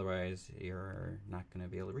up. Otherwise, you're not going to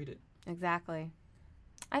be able to read it. Exactly.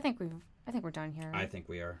 I think we're done here. Right? I think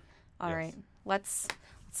we are. All right. Let's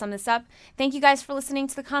sum this up. Thank you guys for listening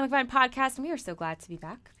to the Comic Vine podcast, and we are so glad to be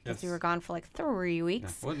back because Yes. we were gone for like 3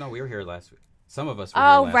 weeks. Yeah. Well, no, we were here last week. Some of us were here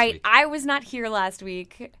last right. week. I was not here last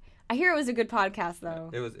week. I hear it was a good podcast though.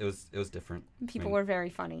 It was different. People were very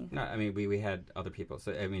funny. No, I mean we had other people,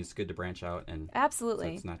 so I mean it's good to branch out and Absolutely.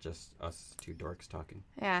 so it's not just us two dorks talking.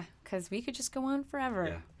 Yeah, because we could just go on forever.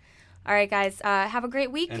 Yeah. All right, guys. Have a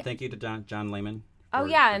great week. And thank you to John Lehman. Oh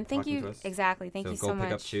for and thank talking you. to us. Exactly. Thank you so go much.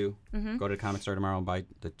 pick up Chew. Go to the comic store tomorrow and buy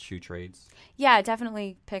the Chew trades. Yeah,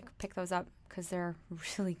 definitely pick those up because they're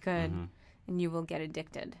really good, Mhm. and you will get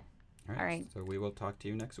addicted. All right. So we will talk to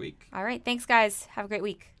you next week. All right. Thanks, guys. Have a great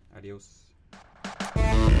week. Adios.